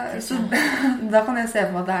jeg vet ikke. Så da kan jeg se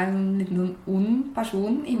på meg at det er en liten sånn ond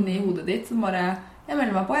person inne i hodet ditt som bare... Jeg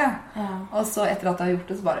melder meg på, ja. Og så etter at jeg har gjort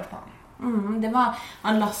det, så bare faen. Det var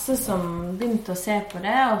Lasse som begynte å se på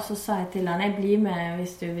det, og så sa jeg til han, jeg blir med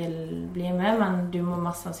hvis du vil bli med, men du må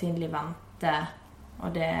mest sannsynlig vente, og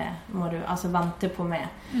det må du, altså vente på meg.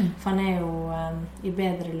 For han er jo i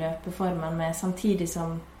bedre løpeform enn meg, samtidig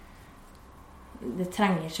som det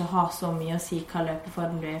trenger ikke å ha så mye å si hva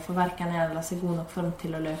løpeform du er, for hverken er Lasse god nok form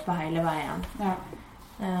til å løpe hele veien.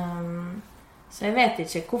 Så jeg vet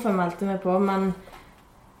ikke hvorfor jeg meldte meg på, men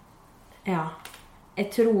ja,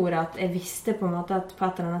 jeg tror at jeg visste på en måte at på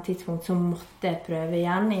et eller annet tidspunkt så måtte jeg prøve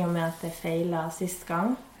igjen, i og med at jeg feilet sist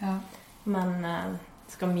gang. Men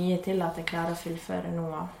det skal mye til at jeg klarer å fullføre nå.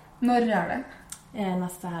 Når er det?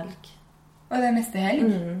 Neste helg. Og det er neste helg?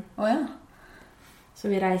 Ja. Så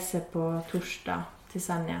vi reiser på torsdag til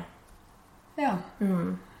Senja. Ja.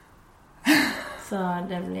 Så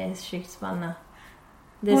det blir sykt spennende.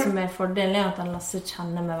 Det som er fordelen er at Lasse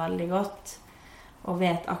kjenner meg veldig godt, og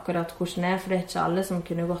vet akkurat hvordan det er, for det er ikke alle som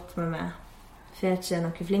kunne gått med meg. For jeg er ikke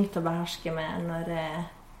noe flink til å beherske meg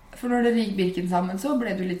For når det gikk Birken sammen, så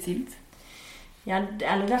ble du litt sint? Ja,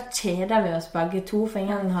 eller da kjeder vi oss begge to, for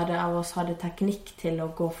ingen av oss hadde teknikk til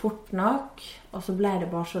å gå fort nok, og så ble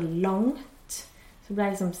det bare så langt. Så ble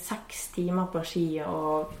det liksom 6 timer på ski,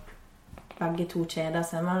 og begge to kjeder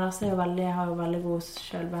seg. Men altså, jeg har jo veldig god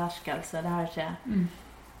selvbeherskelse. Det har jeg ikke.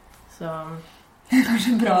 Så... Det er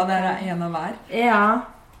kanskje bra det en av hver. Ja,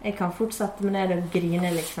 jeg kan fortsette med det og grine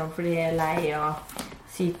liksom, fordi jeg lei og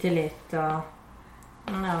syte litt og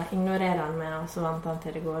ignorere den med, og så venter han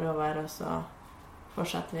til det går over, og så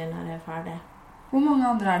fortsetter vi når jeg ferdig. Hvor mange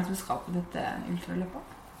andre det som skal på dette ultraløpet?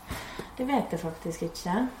 Det vet jeg faktisk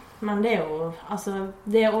ikke. Men det jo, altså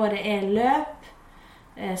det året jeg løp,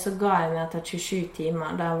 så ga jeg meg etter 27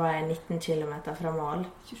 timer. Da var jeg 19 kilometer fra mål.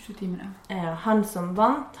 27 timer, ja. Han som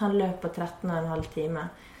vant, han løp på 13,5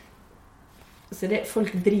 timer. Så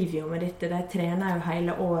folk driver jo med dette. De trener jo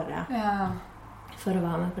hele året for å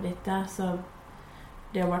være med på dette. Så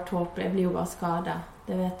det var tåpelig. Jeg blir jo bare skadet.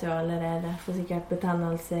 Det vet jeg jo allerede. Jeg får sikkert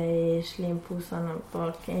betennelse i slimposene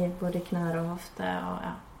i både knær og hofte. Og,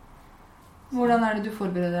 Hvordan det du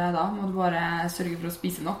forbereder deg da? Må du bare sørge for å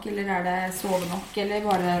spise nok, eller det sove nok, eller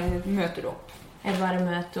bare møter du opp? Jeg bare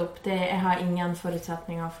møter opp. Jeg har ingen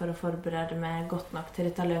forutsetninger for å forberede meg godt nok til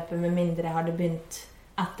dette løpet, med mindre jeg hadde begynt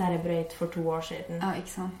etter jeg brøt for 2 år siden. Ja,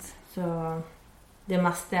 ikke sant? Så det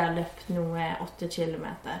meste jeg har løpt nå 8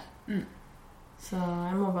 kilometer. Så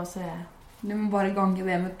jeg må bare se. Du må bare gange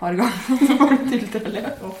det med et par ganger, så får du til til å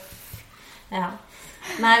løpe. Ja.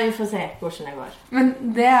 Nei, vi får se hvordan det går. Men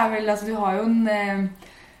det vel, altså du har jo en...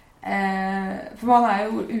 for man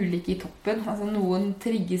jo ulike i toppen. Altså noen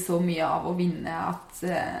trigger så mye av å vinne at...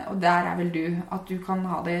 og der vel du, at du kan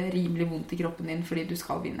ha det rimelig vondt i kroppen din fordi du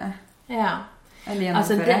skal vinne. Ja. Eller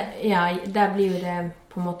altså gjennomføre. der blir jo det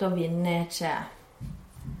på en måte å vinne ikke...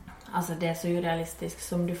 Altså det så urealistisk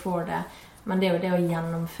som du får det. Men det jo det å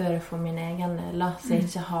gjennomføre for min egen del, så jeg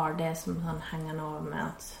ikke har det som han henger over med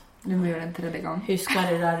at... Du må gjøre det en 3. gang. Husker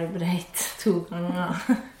du da du brøt 2 ganger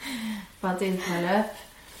på et ultraløp?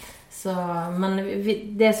 Så, men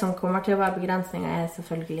det som kommer til å være begrensninger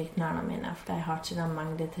selvfølgelig knærne mine, for jeg har ikke den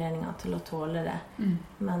mengdetreningen til å tåle det.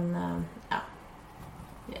 Men ja,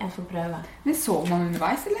 jeg får prøve. Men sov man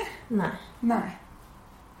underveis, eller? Nei.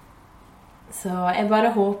 Så jeg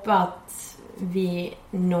bare håper at vi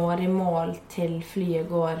når i mål til flyet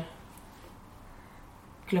går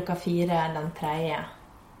 4:00 den 3.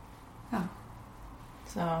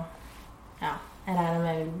 Så, ja, jeg regner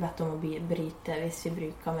med vi bedt om å bryte hvis vi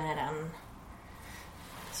bruker mer enn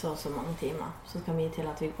så mange timer. Så skal vi til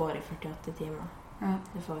at vi går i 48 timer. Ja.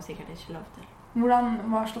 Det får vi sikkert ikke lov til.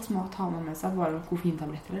 Hva slags mat har man med seg? Bare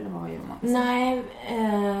koffeintabletter, eller hva gjør man? Nei,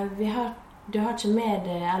 du har ikke med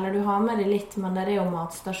det, eller du har med det litt, men det jo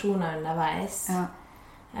matstasjoner underveis. Ja.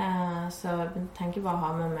 Så jeg tenker bare å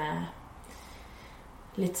ha med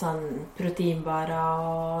litt sånn proteinbarer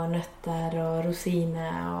og nøtter og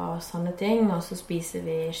rosiner og sånne ting, og så spiser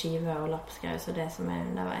vi skive og lapskaus og det som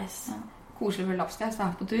underveis. Ja. Koselig for lapskaus, så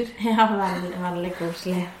på tur. Ja, veldig, veldig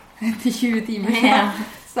koselig. Til 20 timer,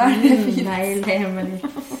 så det fint. Deilig med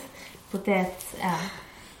litt potet,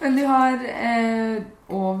 Men du har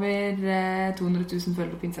over 200 000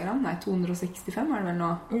 følgere på Instagram. Nei, 265 det vel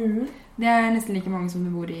nå. Det nesten like mange som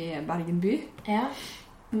du bor i Bergen by. Ja.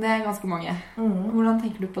 Det ganske mange. Hvordan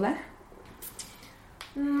tenker du på det?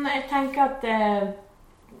 Jeg tenker at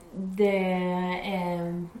det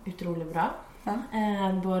utrolig bra. Ja.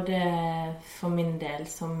 Både for min del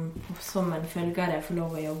som en følgere får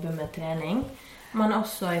lov å jobbe med trening, men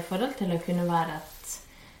også i forhold til å kunne være et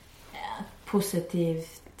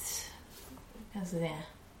positivt, jeg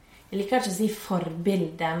liker ikke å si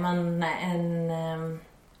forbilde, men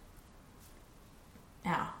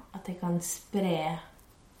at jeg kan spre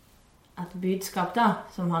et budskap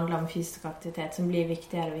som handler om fysisk aktivitet, som blir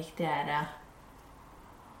viktigere og viktigere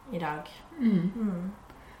i dag.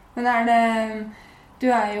 Men du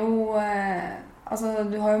jo altså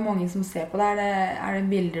du har jo mange som ser på det. Det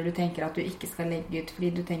bilder du tenker at du ikke skal legge ut fordi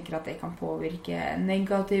du tenker at det kan påvirke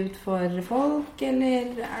negativt for folk, eller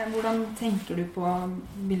hvordan tenker du på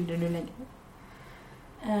bilder du legger ut?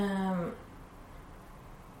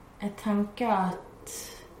 Jeg tenker at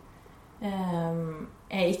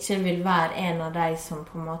jeg ikke vil være en av de som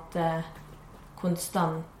på en måte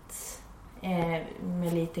konstant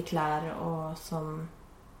med lite klær og som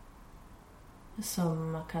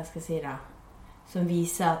hva skal jeg si da, som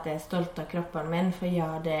viser at jeg stolt av kroppen min, for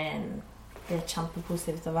ja, det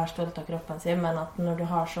kjempepositivt å være stolt av kroppen sin, men at når du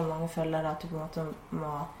har så mange følgere at du på en måte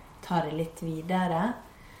må ta det litt videre,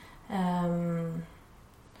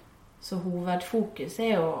 så hovedfokus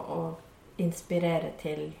jo å inspirere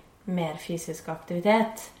til mer fysisk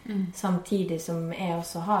aktivitet, samtidig som jeg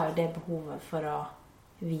også har det behovet for å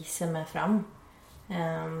vise meg frem.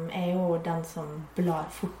 Jeg jo den som blar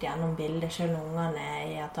fort gjennom bilder, selv når ungene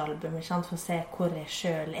i et album, for å se hvor jeg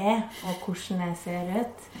selv og hvordan jeg ser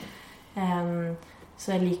ut.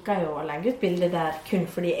 Så jeg liker jo å legge ut bilder der kun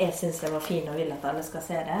fordi jeg synes det var fin og vil at alle skal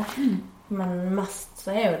se det. Men mest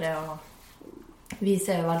så jo det å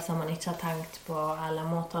vise øvelser som man ikke har tenkt på, eller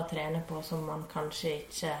må ta trene på, som man kanskje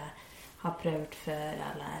ikke har prøvd før,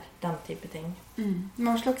 eller den type ting.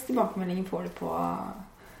 Hva slags tilbakemeldinger får du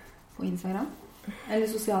på Instagram? Eller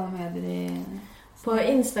sosiale medier? På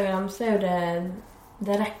Instagram så jo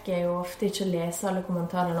det rekker jo ofte ikke å lese alle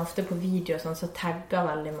kommentarene. Ofte på video sånn, så tagger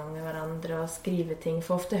veldig mange hverandre og skriver ting.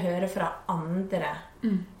 For ofte høre fra andre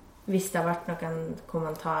hvis det har vært noen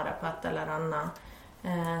kommentarer på et eller annet.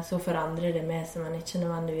 Så forandrer det med som man ikke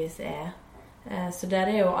nødvendigvis Så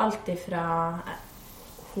det jo alt ifra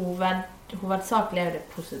hovedsakelig det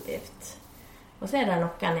positivt. Og så det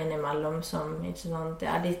noen innimellom som ikke sant,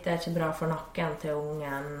 dette ikke bra for nakken til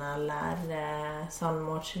ungen, eller sånn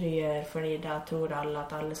må ikke du gjøre, fordi da tror alle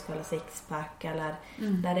at alle skal ha sixpack, eller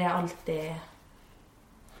det alltid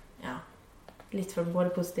litt for både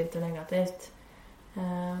positivt og negativt.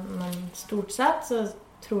 Men stort sett så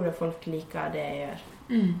tror jeg folk liker det jeg gjør.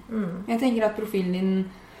 Jeg tenker at profilen din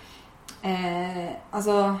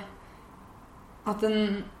altså at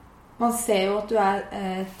man ser jo at du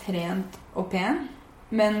trent og pen,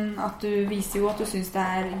 men at du viser jo at du synes det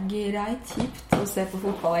greit kjipt å se på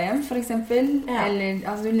fotball-EM, for eksempel. Eller,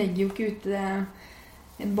 altså du legger jo ikke ut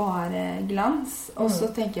bare glans. Og så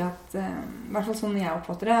tenker jeg at, i hvert fall sånn jeg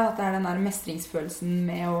oppfatter det, at det den der mestringsfølelsen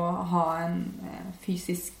med å ha en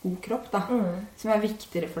fysisk god kropp, da, som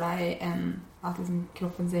viktigere for deg enn at liksom,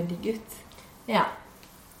 kroppen ser digg ut. Ja,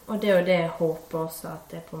 og det jo det jeg håper også,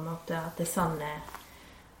 at det på en måte, at det sånn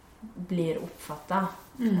blir oppfattet.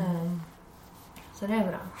 Så det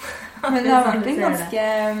bra. Men det har vært en ganske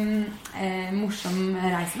morsom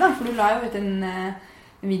reise da, for du la jo ut en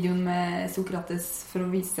videoen med Sokrates for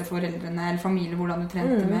å vise foreldrene eller familie hvordan du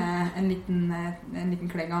trente med en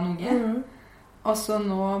liten klegg av en unge. Og så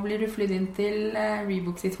nå blir du flydd inn til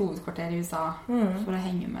Reebok sitt hovedkvarter i USA for å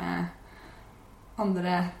henge med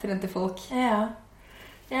andre trente folk. Ja,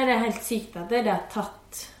 det helt sykt at det har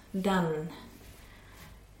tatt den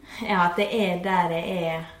at det der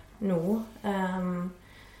jeg nå.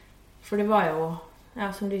 For det var jo,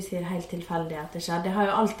 som du sier, helt tilfeldig at det skjedde. Jeg har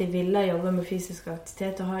jo alltid villet jobbe med fysisk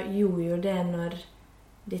aktivitet, og gjorde jo det når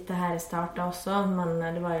dette her startet også, men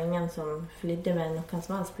det var jo ingen som flydde med noen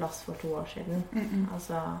som helst plass for 2 år siden.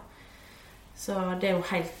 Altså, så det jo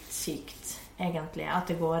helt sykt, egentlig,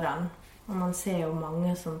 at det går an. Og man ser jo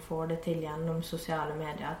mange som får det til gjennom sosiale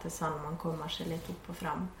medier, at det sånn man kommer seg litt opp og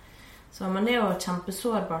frem. Så, men det jo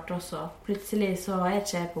kjempesårbart også. Plutselig så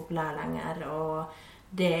ikke jeg populær lenger, og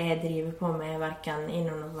det jeg driver på med hverken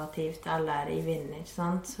innovativt eller i vind, ikke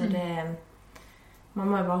sant? Så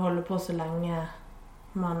man må jo bare holde på så lenge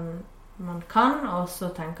man kan, og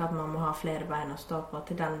så tenke at man må ha flere bein å stå på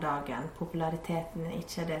til den dagen. Populariteten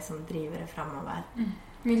ikke det som driver det fremover.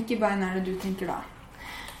 Hvilke bein det du tenker da?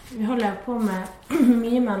 Vi holder på med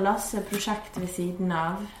mye med Lasse-prosjekt ved siden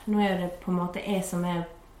av. Nå det på en måte jeg som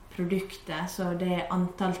produktet, så det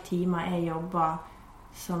antall timer jeg jobber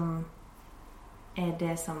som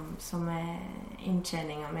det som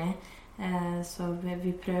inntjeningen min. Så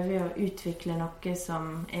vi prøver jo å utvikle noe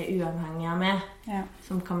som uavhengig av meg,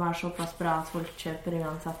 som kan være såpass bra at folk kjøper det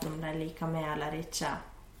uansett om de liker meg eller ikke.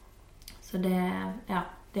 Så det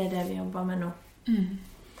det vi jobber med nå.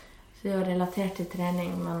 Så det jo relatert til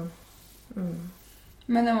trening, men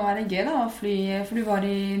Men det må være gøy da, å fly, for du var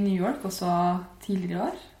i New York også tidligere i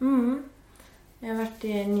år. Jeg har vært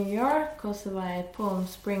i New York, og så var jeg i Palm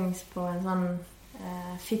Springs på en sånn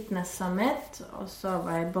fitness summit, og så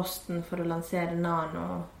var jeg i Boston for å lansere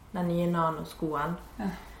den nye Nano-skoen.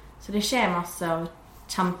 Så det skjer masse, og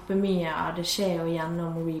kjempemye av det skjer jo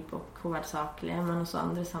gjennom Reebok hovedsakelig, men også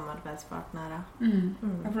andre samarbeidspartnere.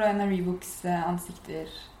 For det en av Reeboks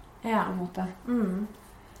ansikter på en måte.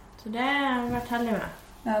 Så det har vært heldig med.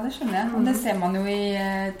 Ja, det skjønner jeg. Og det ser man jo i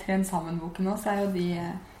Tren Sammen-boken også, så jo de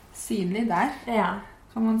synlige der,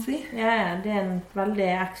 kan man si. Ja, det en veldig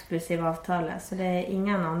eksklusiv avtale, så det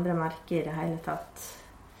ingen andre merker i det hele tatt.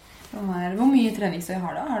 Hvor mye treningstøy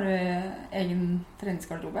har du? Har du egen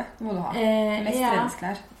treningsgarderobe? Det må du ha. Mest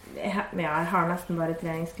treningsklær. Jeg har nesten bare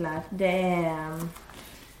treningsklær. Det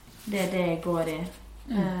det jeg går i.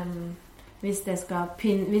 Hvis jeg skal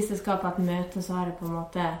på et møte, så har jeg på en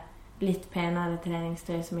måte litt penere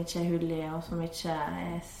treningstøy som ikke hull i, og som ikke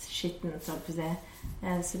skitten, så å si.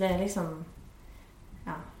 Så det liksom,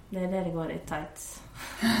 det det går i tights.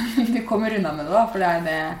 Du kommer unna med det da, for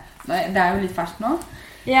det jo litt ferskt nå.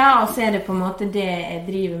 Ja, og så det på en måte det jeg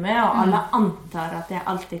driver med, og alle antar at jeg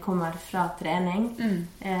alltid kommer fra trening.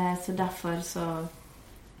 Så derfor så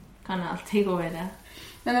kan jeg alltid gå i det.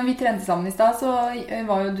 Men når vi trente sammen I sted, så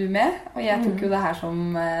var jo du med, og jeg tok jo det her som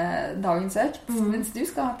dagens økt, mens du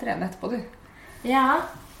skal trene etterpå, du. Ja,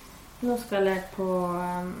 nå skal jeg på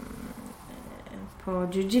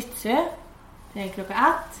jiu-jitsu, det klokka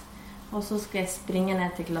 1, og så skal jeg springe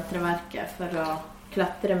ned til klatreverket for å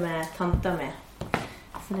klatre med tanta mi.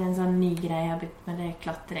 Så det en sånn ny greie jeg har begynt med, det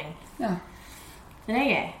klatring. Ja. Så det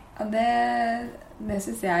gøy. Ja, det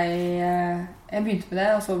synes jeg begynte med det,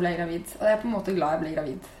 og så ble jeg gravid. Og jeg på en måte glad jeg ble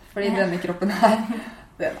gravid. Fordi denne kroppen her,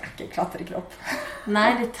 den ikke klatrekropp. Nei,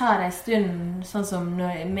 det tar en stund, sånn som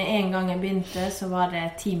med en gang jeg begynte, så var det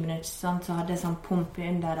 10 minutter, sånn, så hadde jeg sånn pump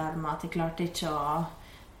I underarmen, at jeg klarte ikke å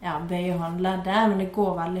bøye håndleddet, men det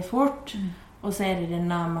går veldig fort. Og så det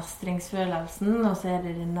denne mestringsfølelsen, og så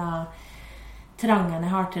det denne trangen jeg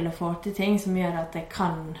har til å få til ting som gjør at jeg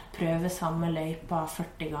kan prøve samme løypa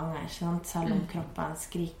 40 ganger, ikke sant? Selv om kroppen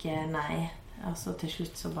skriker nei. Altså til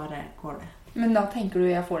slutt så bare går det. Men da tenker du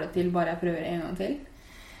jeg får det til, bare jeg prøver en gang til?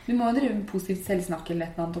 Du må jo drive med positivt selvsnakk eller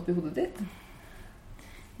et eller annet oppi hodet ditt.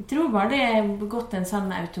 Jeg tror bare det gått en sånn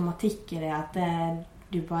automatikk I det, at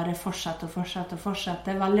du bare fortsetter og fortsetter og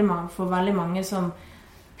fortsetter. For veldig mange som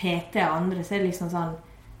PT og andre, så det liksom sånn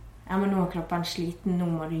ja, men nå kroppen sliten, nå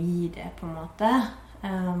må du gi det på en måte.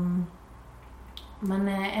 Men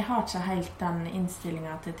jeg har ikke helt den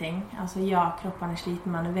innstillingen til ting. Altså ja, kroppen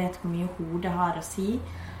sliten, men jeg vet hvor mye hodet har å si.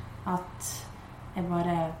 At jeg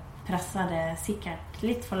bare presser det sikkert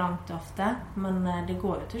litt for langt ofte, men det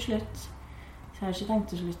går jo til slutt. Så jeg har ikke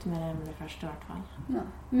tenkt å slutte med det første I hvert fall. Ja.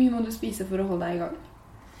 Hvor mye må du spise for å holde deg I gang?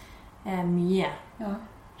 Mye. Ja.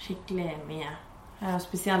 Skikkelig mye.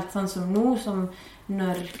 Spesielt sånn som nå, som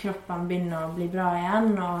når kroppen begynner å bli bra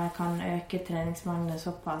igjen, og jeg kan øke treningsmengden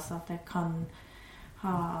såpass at jeg kan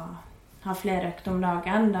ha flere økter om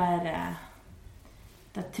dagen,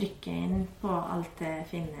 da trykker jeg inn på alt jeg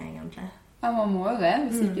finner egentlig. Ja, man må jo det.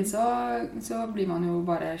 Hvis ikke så blir man jo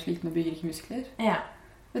bare sliten og bygger ikke muskler. Ja.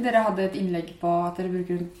 Dere hadde et innlegg på at dere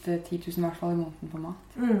bruker rundt 10 000 I hvert fall I måneden på mat.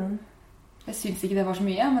 Jeg synes ikke det var så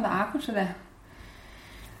mye, men det kanskje det.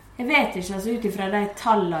 Jeg vet ikke, altså utifra de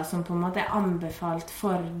tallene som på en måte anbefalt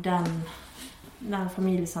for den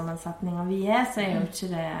familiesammensetningen vi så jo ikke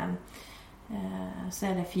det,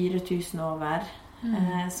 så det 4 000 over.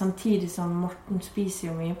 Samtidig som Morten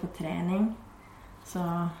spiser jo mye på trening, så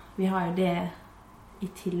vi har jo det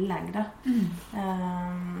I tillegg da.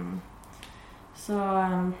 Så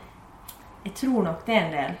jeg tror nok det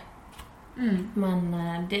en del. Men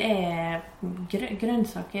det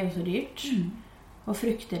grønnsaker jo så dyrt. Og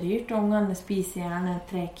frukt dyrt, og ungene spiser gjerne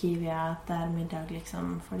 3 kiwier etter middag,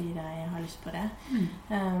 liksom, fordi de har lyst på det.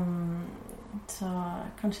 Så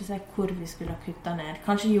kanskje se hvor vi skulle ha kuttet ned.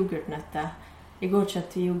 Kanskje yoghurtnøtter. I går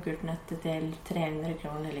kjøpte vi yoghurtnøtter til 300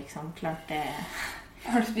 kroner, liksom. Klart det...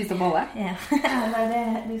 Har du spist opp alle? Ja,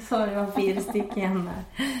 det så det var 4 stykker igjen der.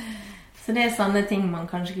 Så det sånne ting man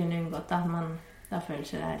kanskje kunne unngått, men da føler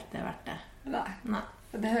ikke det helt det verdt det. Nei.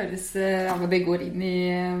 Det høres, det går inn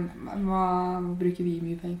I hva bruker vi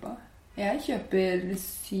mye penger på. Jeg kjøper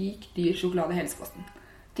sykt dyr sjokolade I helsekosten.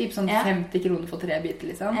 Typ sånn 50 kroner for 3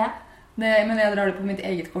 biter, liksom. Ja. Men jeg drar det på mitt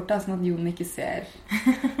eget kort, da, sånn at Jon ikke ser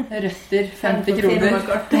røtter 50 kroner.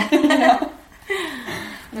 Ja.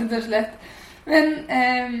 Men det slett. Men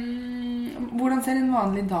hvordan ser en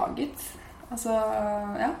vanlig dag ut? Altså,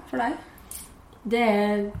 ja, for deg? Det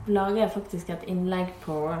lager jeg faktisk et innlegg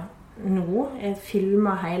på nå. Jeg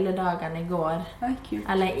filmer hele dagen I går.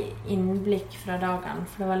 Eller innblikk fra dagen,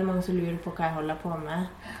 for det veldig mange som lurer på hva jeg holder på med.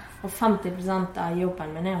 Og 50% av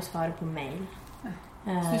jobben min å svare på mail.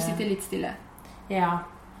 Så du sitter litt stille? Ja.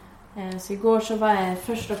 Så I går så var jeg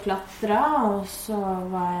først og klatret, og så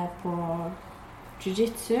var jeg på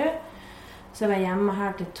jiu-jitsu. Så jeg var hjemme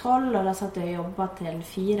her til 12, og da satt jeg og jobbet til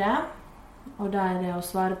 4. Og da det å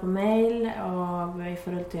svare på mail, og I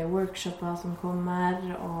forhold til workshoper som kommer,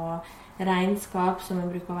 og regnskap som jeg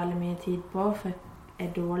bruker veldig mye tid på, for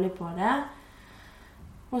jeg dårlig på det.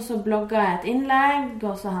 Og så blogger jeg et innlegg,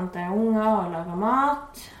 og så henter jeg unger og lager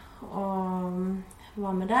mat, og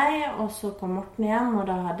var med deg, og så kom Morten hjem, og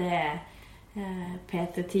da hadde jeg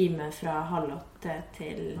PT-time fra 7:30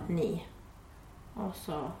 til 9. Og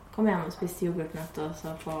så kom jeg hjem og spiste yoghurtnøtt, og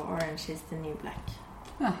så på Orange is the New Black.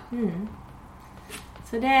 Ja.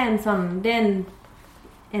 Så det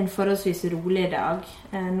en forholdsvis rolig dag.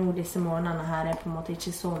 Nå disse månedene her på en måte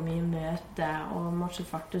ikke så mye møte, og må ikke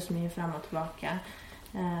farte så mye frem og tilbake.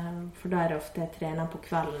 For da det ofte jeg trener på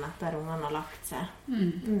kvelden etter ungene har lagt seg.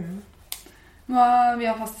 Vi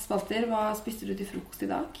har faste spalter. Hva spiste du til frokost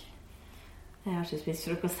I dag? Jeg har ikke spist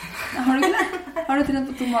frokost. Har du ikke det? Har du trent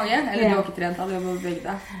på tom mage? Eller du har ikke trent, du har bare begge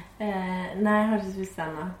deg? Nei, jeg har ikke spist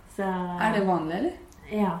ennå. Så... det vanlig, eller?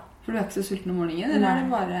 Ja. For du ikke så sulten om morgenen, eller er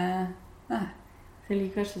det bare... Nei. Så jeg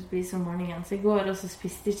liker ikke å spise om morgenen. Så i går også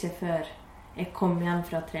spiste jeg ikke før jeg kom hjem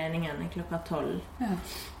fra treningen klokka 12. Ja.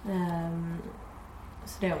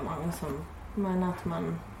 Så det er jo mange som mener at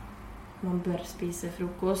man bør spise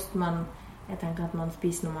frokost, men jeg tenker at man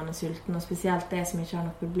spiser når man er sulten, og spesielt det som ikke har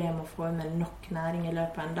noe problem å få med nok næring i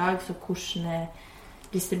løpet av en dag, så hvordan jeg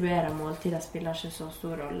distribuerer måltider spiller ikke så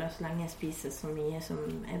stor rolle, så lenge jeg spiser så mye som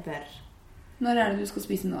jeg bør. Når er det du skal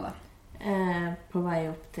spise nå da? På vei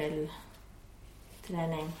opp til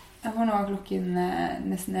trening. Ja, for nå er klokken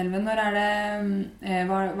nesten 11. Når er det,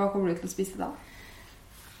 hva kommer du til å spise da?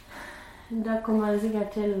 Da kommer jeg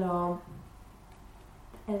sikkert til å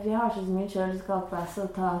vi har ikke så mye kjøleskapet, så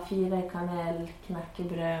ta 4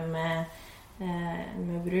 kanel-knekkebrød med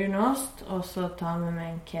brunost, og så ta med meg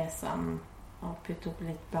en kesam og putte opp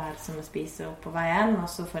litt bær som jeg spiser opp på veien, og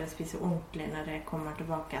så får jeg spise ordentlig når jeg kommer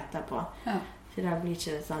tilbake etterpå. Ja. For da blir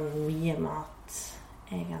ikke det sånn mye mat,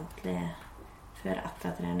 egentlig, før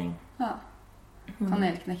etter trening. Ja.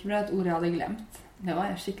 Kanelknekkebrød er et ord jeg hadde glemt. Det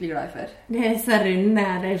var jeg skikkelig glad i før. Det er så runde, det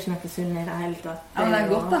er jo ikke noe sunn i det hele tatt. Ja, men det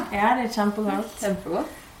er godt da. Ja, det er kjempegodt.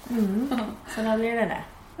 Kjempegodt. Så da blir det det.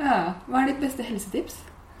 Ja, hva er ditt beste helsetips?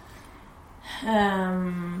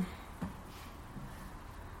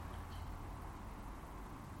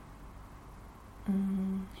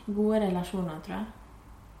 Gode relasjoner, tror jeg.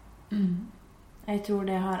 Jeg tror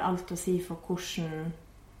det har alt å si for hvordan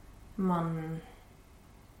man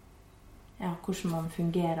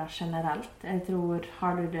fungerer generelt. Jeg tror,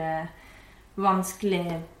 har du det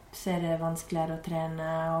vanskelig, så er det vanskeligere å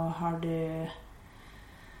trene, og har du,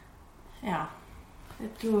 jeg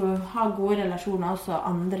tror ha gode relasjoner også,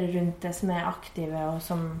 andre rundt det som er aktive, og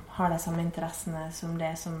som har de samme interessene som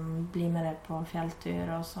det som blir med deg på fjelltur,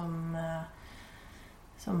 og som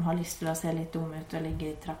har lyst til å se litt dum ut og ligge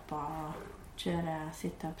i trappa og kjøre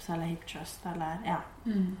sit-ups eller hip thrust, eller,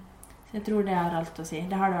 Så jeg tror det har alt å si.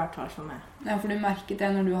 Det har det i hvert fall for meg. Ja, for du merket det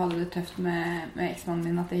når du hadde det tøft med eksmannen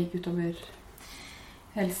din, at det gikk utover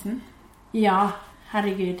helsen? Ja,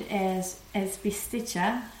 herregud. Jeg spiste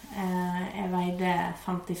ikke. Jeg veide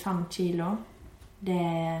 55 kilo. Det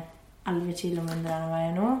er 11 kilo mindre enn jeg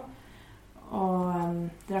veier nå. Og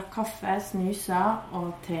drakk kaffe, snusa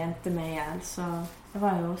og trente meg ihjel. Så jeg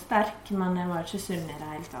var jo sterk, men jeg var ikke sunn i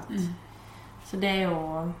det hele tatt. Så det er jo...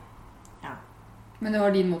 Men det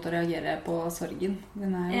var din måte å reagere på sorgen?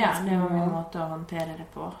 Ja, det var min måte å håndtere det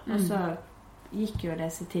på. Og så gikk jo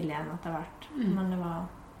det seg til igjen etter hvert. Men det var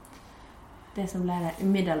det som ble det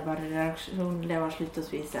umiddelbare reaksjonen, det var slutt å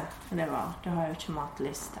spise. Det har jo ikke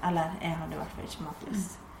matlyst. Eller jeg hadde i hvert fall ikke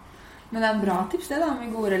matlyst. Men det er en bra tips det da,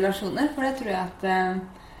 med gode relasjoner. For det tror jeg at...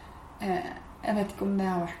 jeg vet ikke om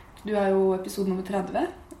det har vært... Du er jo episode nummer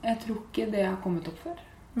 30. Jeg tror ikke det har kommet opp før.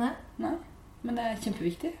 Nei. Men det er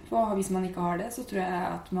kjempeviktig, for hvis man ikke har det, så tror jeg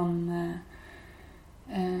at man...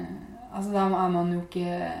 altså da er man jo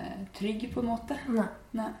ikke trygg på en måte.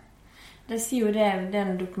 Nei. Det sier jo det er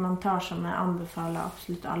en dokumentar som jeg anbefaler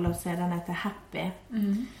absolutt alle å se. Den heter Happy.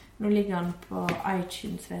 Nå ligger den på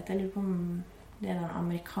iTunes, vet jeg. Jeg lurer på om det er den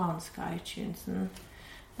amerikanske iTunesen.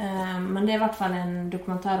 Men det er i hvert fall en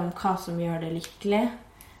dokumentar om hva som gjør det lykkelig.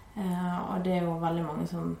 Og det er jo veldig mange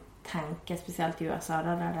som tenker, spesielt i USA,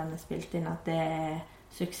 der den er spilt inn, at det er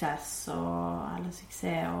suksess og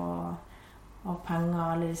penger og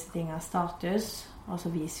alle disse tingene, status. Og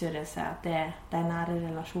så viser jo det seg at det er de nære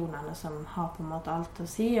relasjonene som har på en måte alt å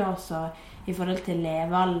si. Og så i forhold til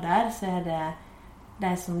levealder, så er det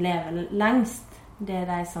de som lever lengst. Det er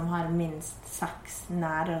de som har minst 6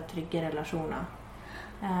 nære og trygge relasjoner.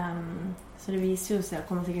 Så det viser jo seg, og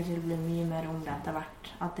kommer sikkert til å bli mye mer om det etter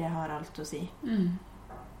hvert, at det har alt å si.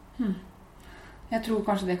 Jeg tror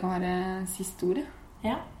kanskje det kan være siste ordet.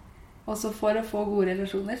 Ja. Og så for å få gode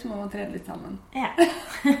relasjoner, så må man trene litt sammen. Ja.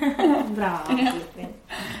 Bra.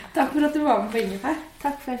 Takk for at du var med på Ingefær.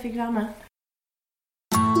 Takk for at jeg fikk være med.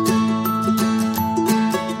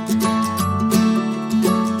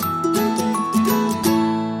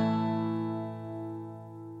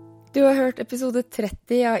 Du har hørt episode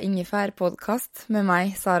 30 av Ingefær podcast med meg,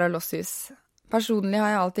 Sara Lossius. Personlig har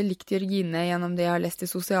jeg alltid likt Jørgine gjennom det jeg har lest i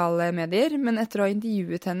sosiale medier, men etter å ha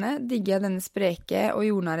intervjuet henne digger jeg denne spreke og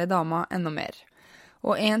jordnære dama enda mer.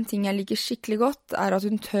 Og en ting jeg liker skikkelig godt er at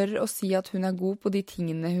hun tør å si at hun er god på de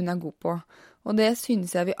tingene hun er god på, og det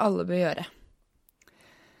synes jeg vi alle bør gjøre.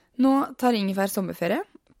 Nå tar Ingefær sommerferie.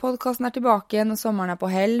 Podcasten er tilbake igjen når sommeren er på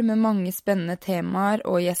hell med mange spennende temaer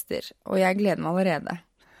og gjester, og jeg gleder meg allerede.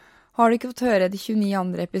 Har du ikke fått høre de 29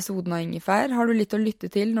 andre episodene av Ingefær, har du litt å lytte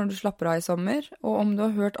til når du slapper av i sommer, og om du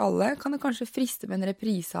har hørt alle, kan det kanskje friste med en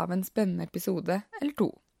reprise av en spennende episode eller 2.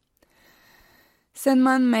 Send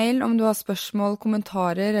meg en mail om du har spørsmål,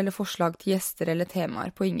 kommentarer eller forslag til gjester eller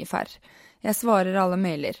temaer på Ingefær. Jeg svarer alle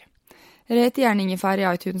mailer. Rate gjerne Ingefær i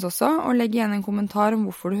iTunes også, og legg igjen en kommentar om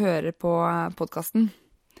hvorfor du hører på podcasten.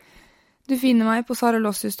 Du finner meg på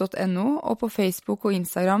saralossius.no og på Facebook og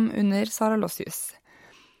Instagram under saralossius.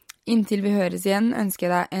 Inntil vi høres igjen ønsker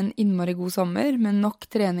jeg deg en innmari god sommer med nok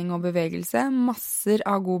trening og bevegelse, masser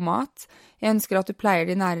av god mat. Jeg ønsker at du pleier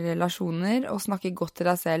de nære relasjoner og snakker godt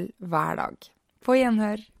til deg selv hver dag. På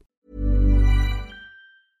gjenhør.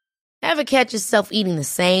 Ever catch yourself eating the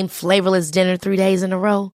same flavorless dinner 3 days in a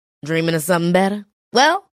row? Dreaming of something better?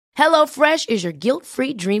 Well, HelloFresh is your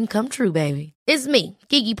guilt-free dream come true, baby. It's me,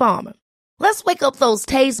 Keke Palmer. Let's wake up those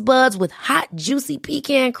taste buds with hot, juicy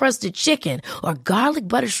pecan-crusted chicken or garlic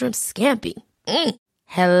butter shrimp scampi.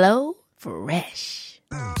 Hello Fresh.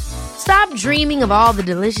 Stop dreaming of all the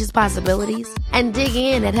delicious possibilities and dig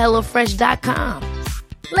in at HelloFresh.com.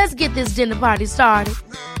 Let's get this dinner party started.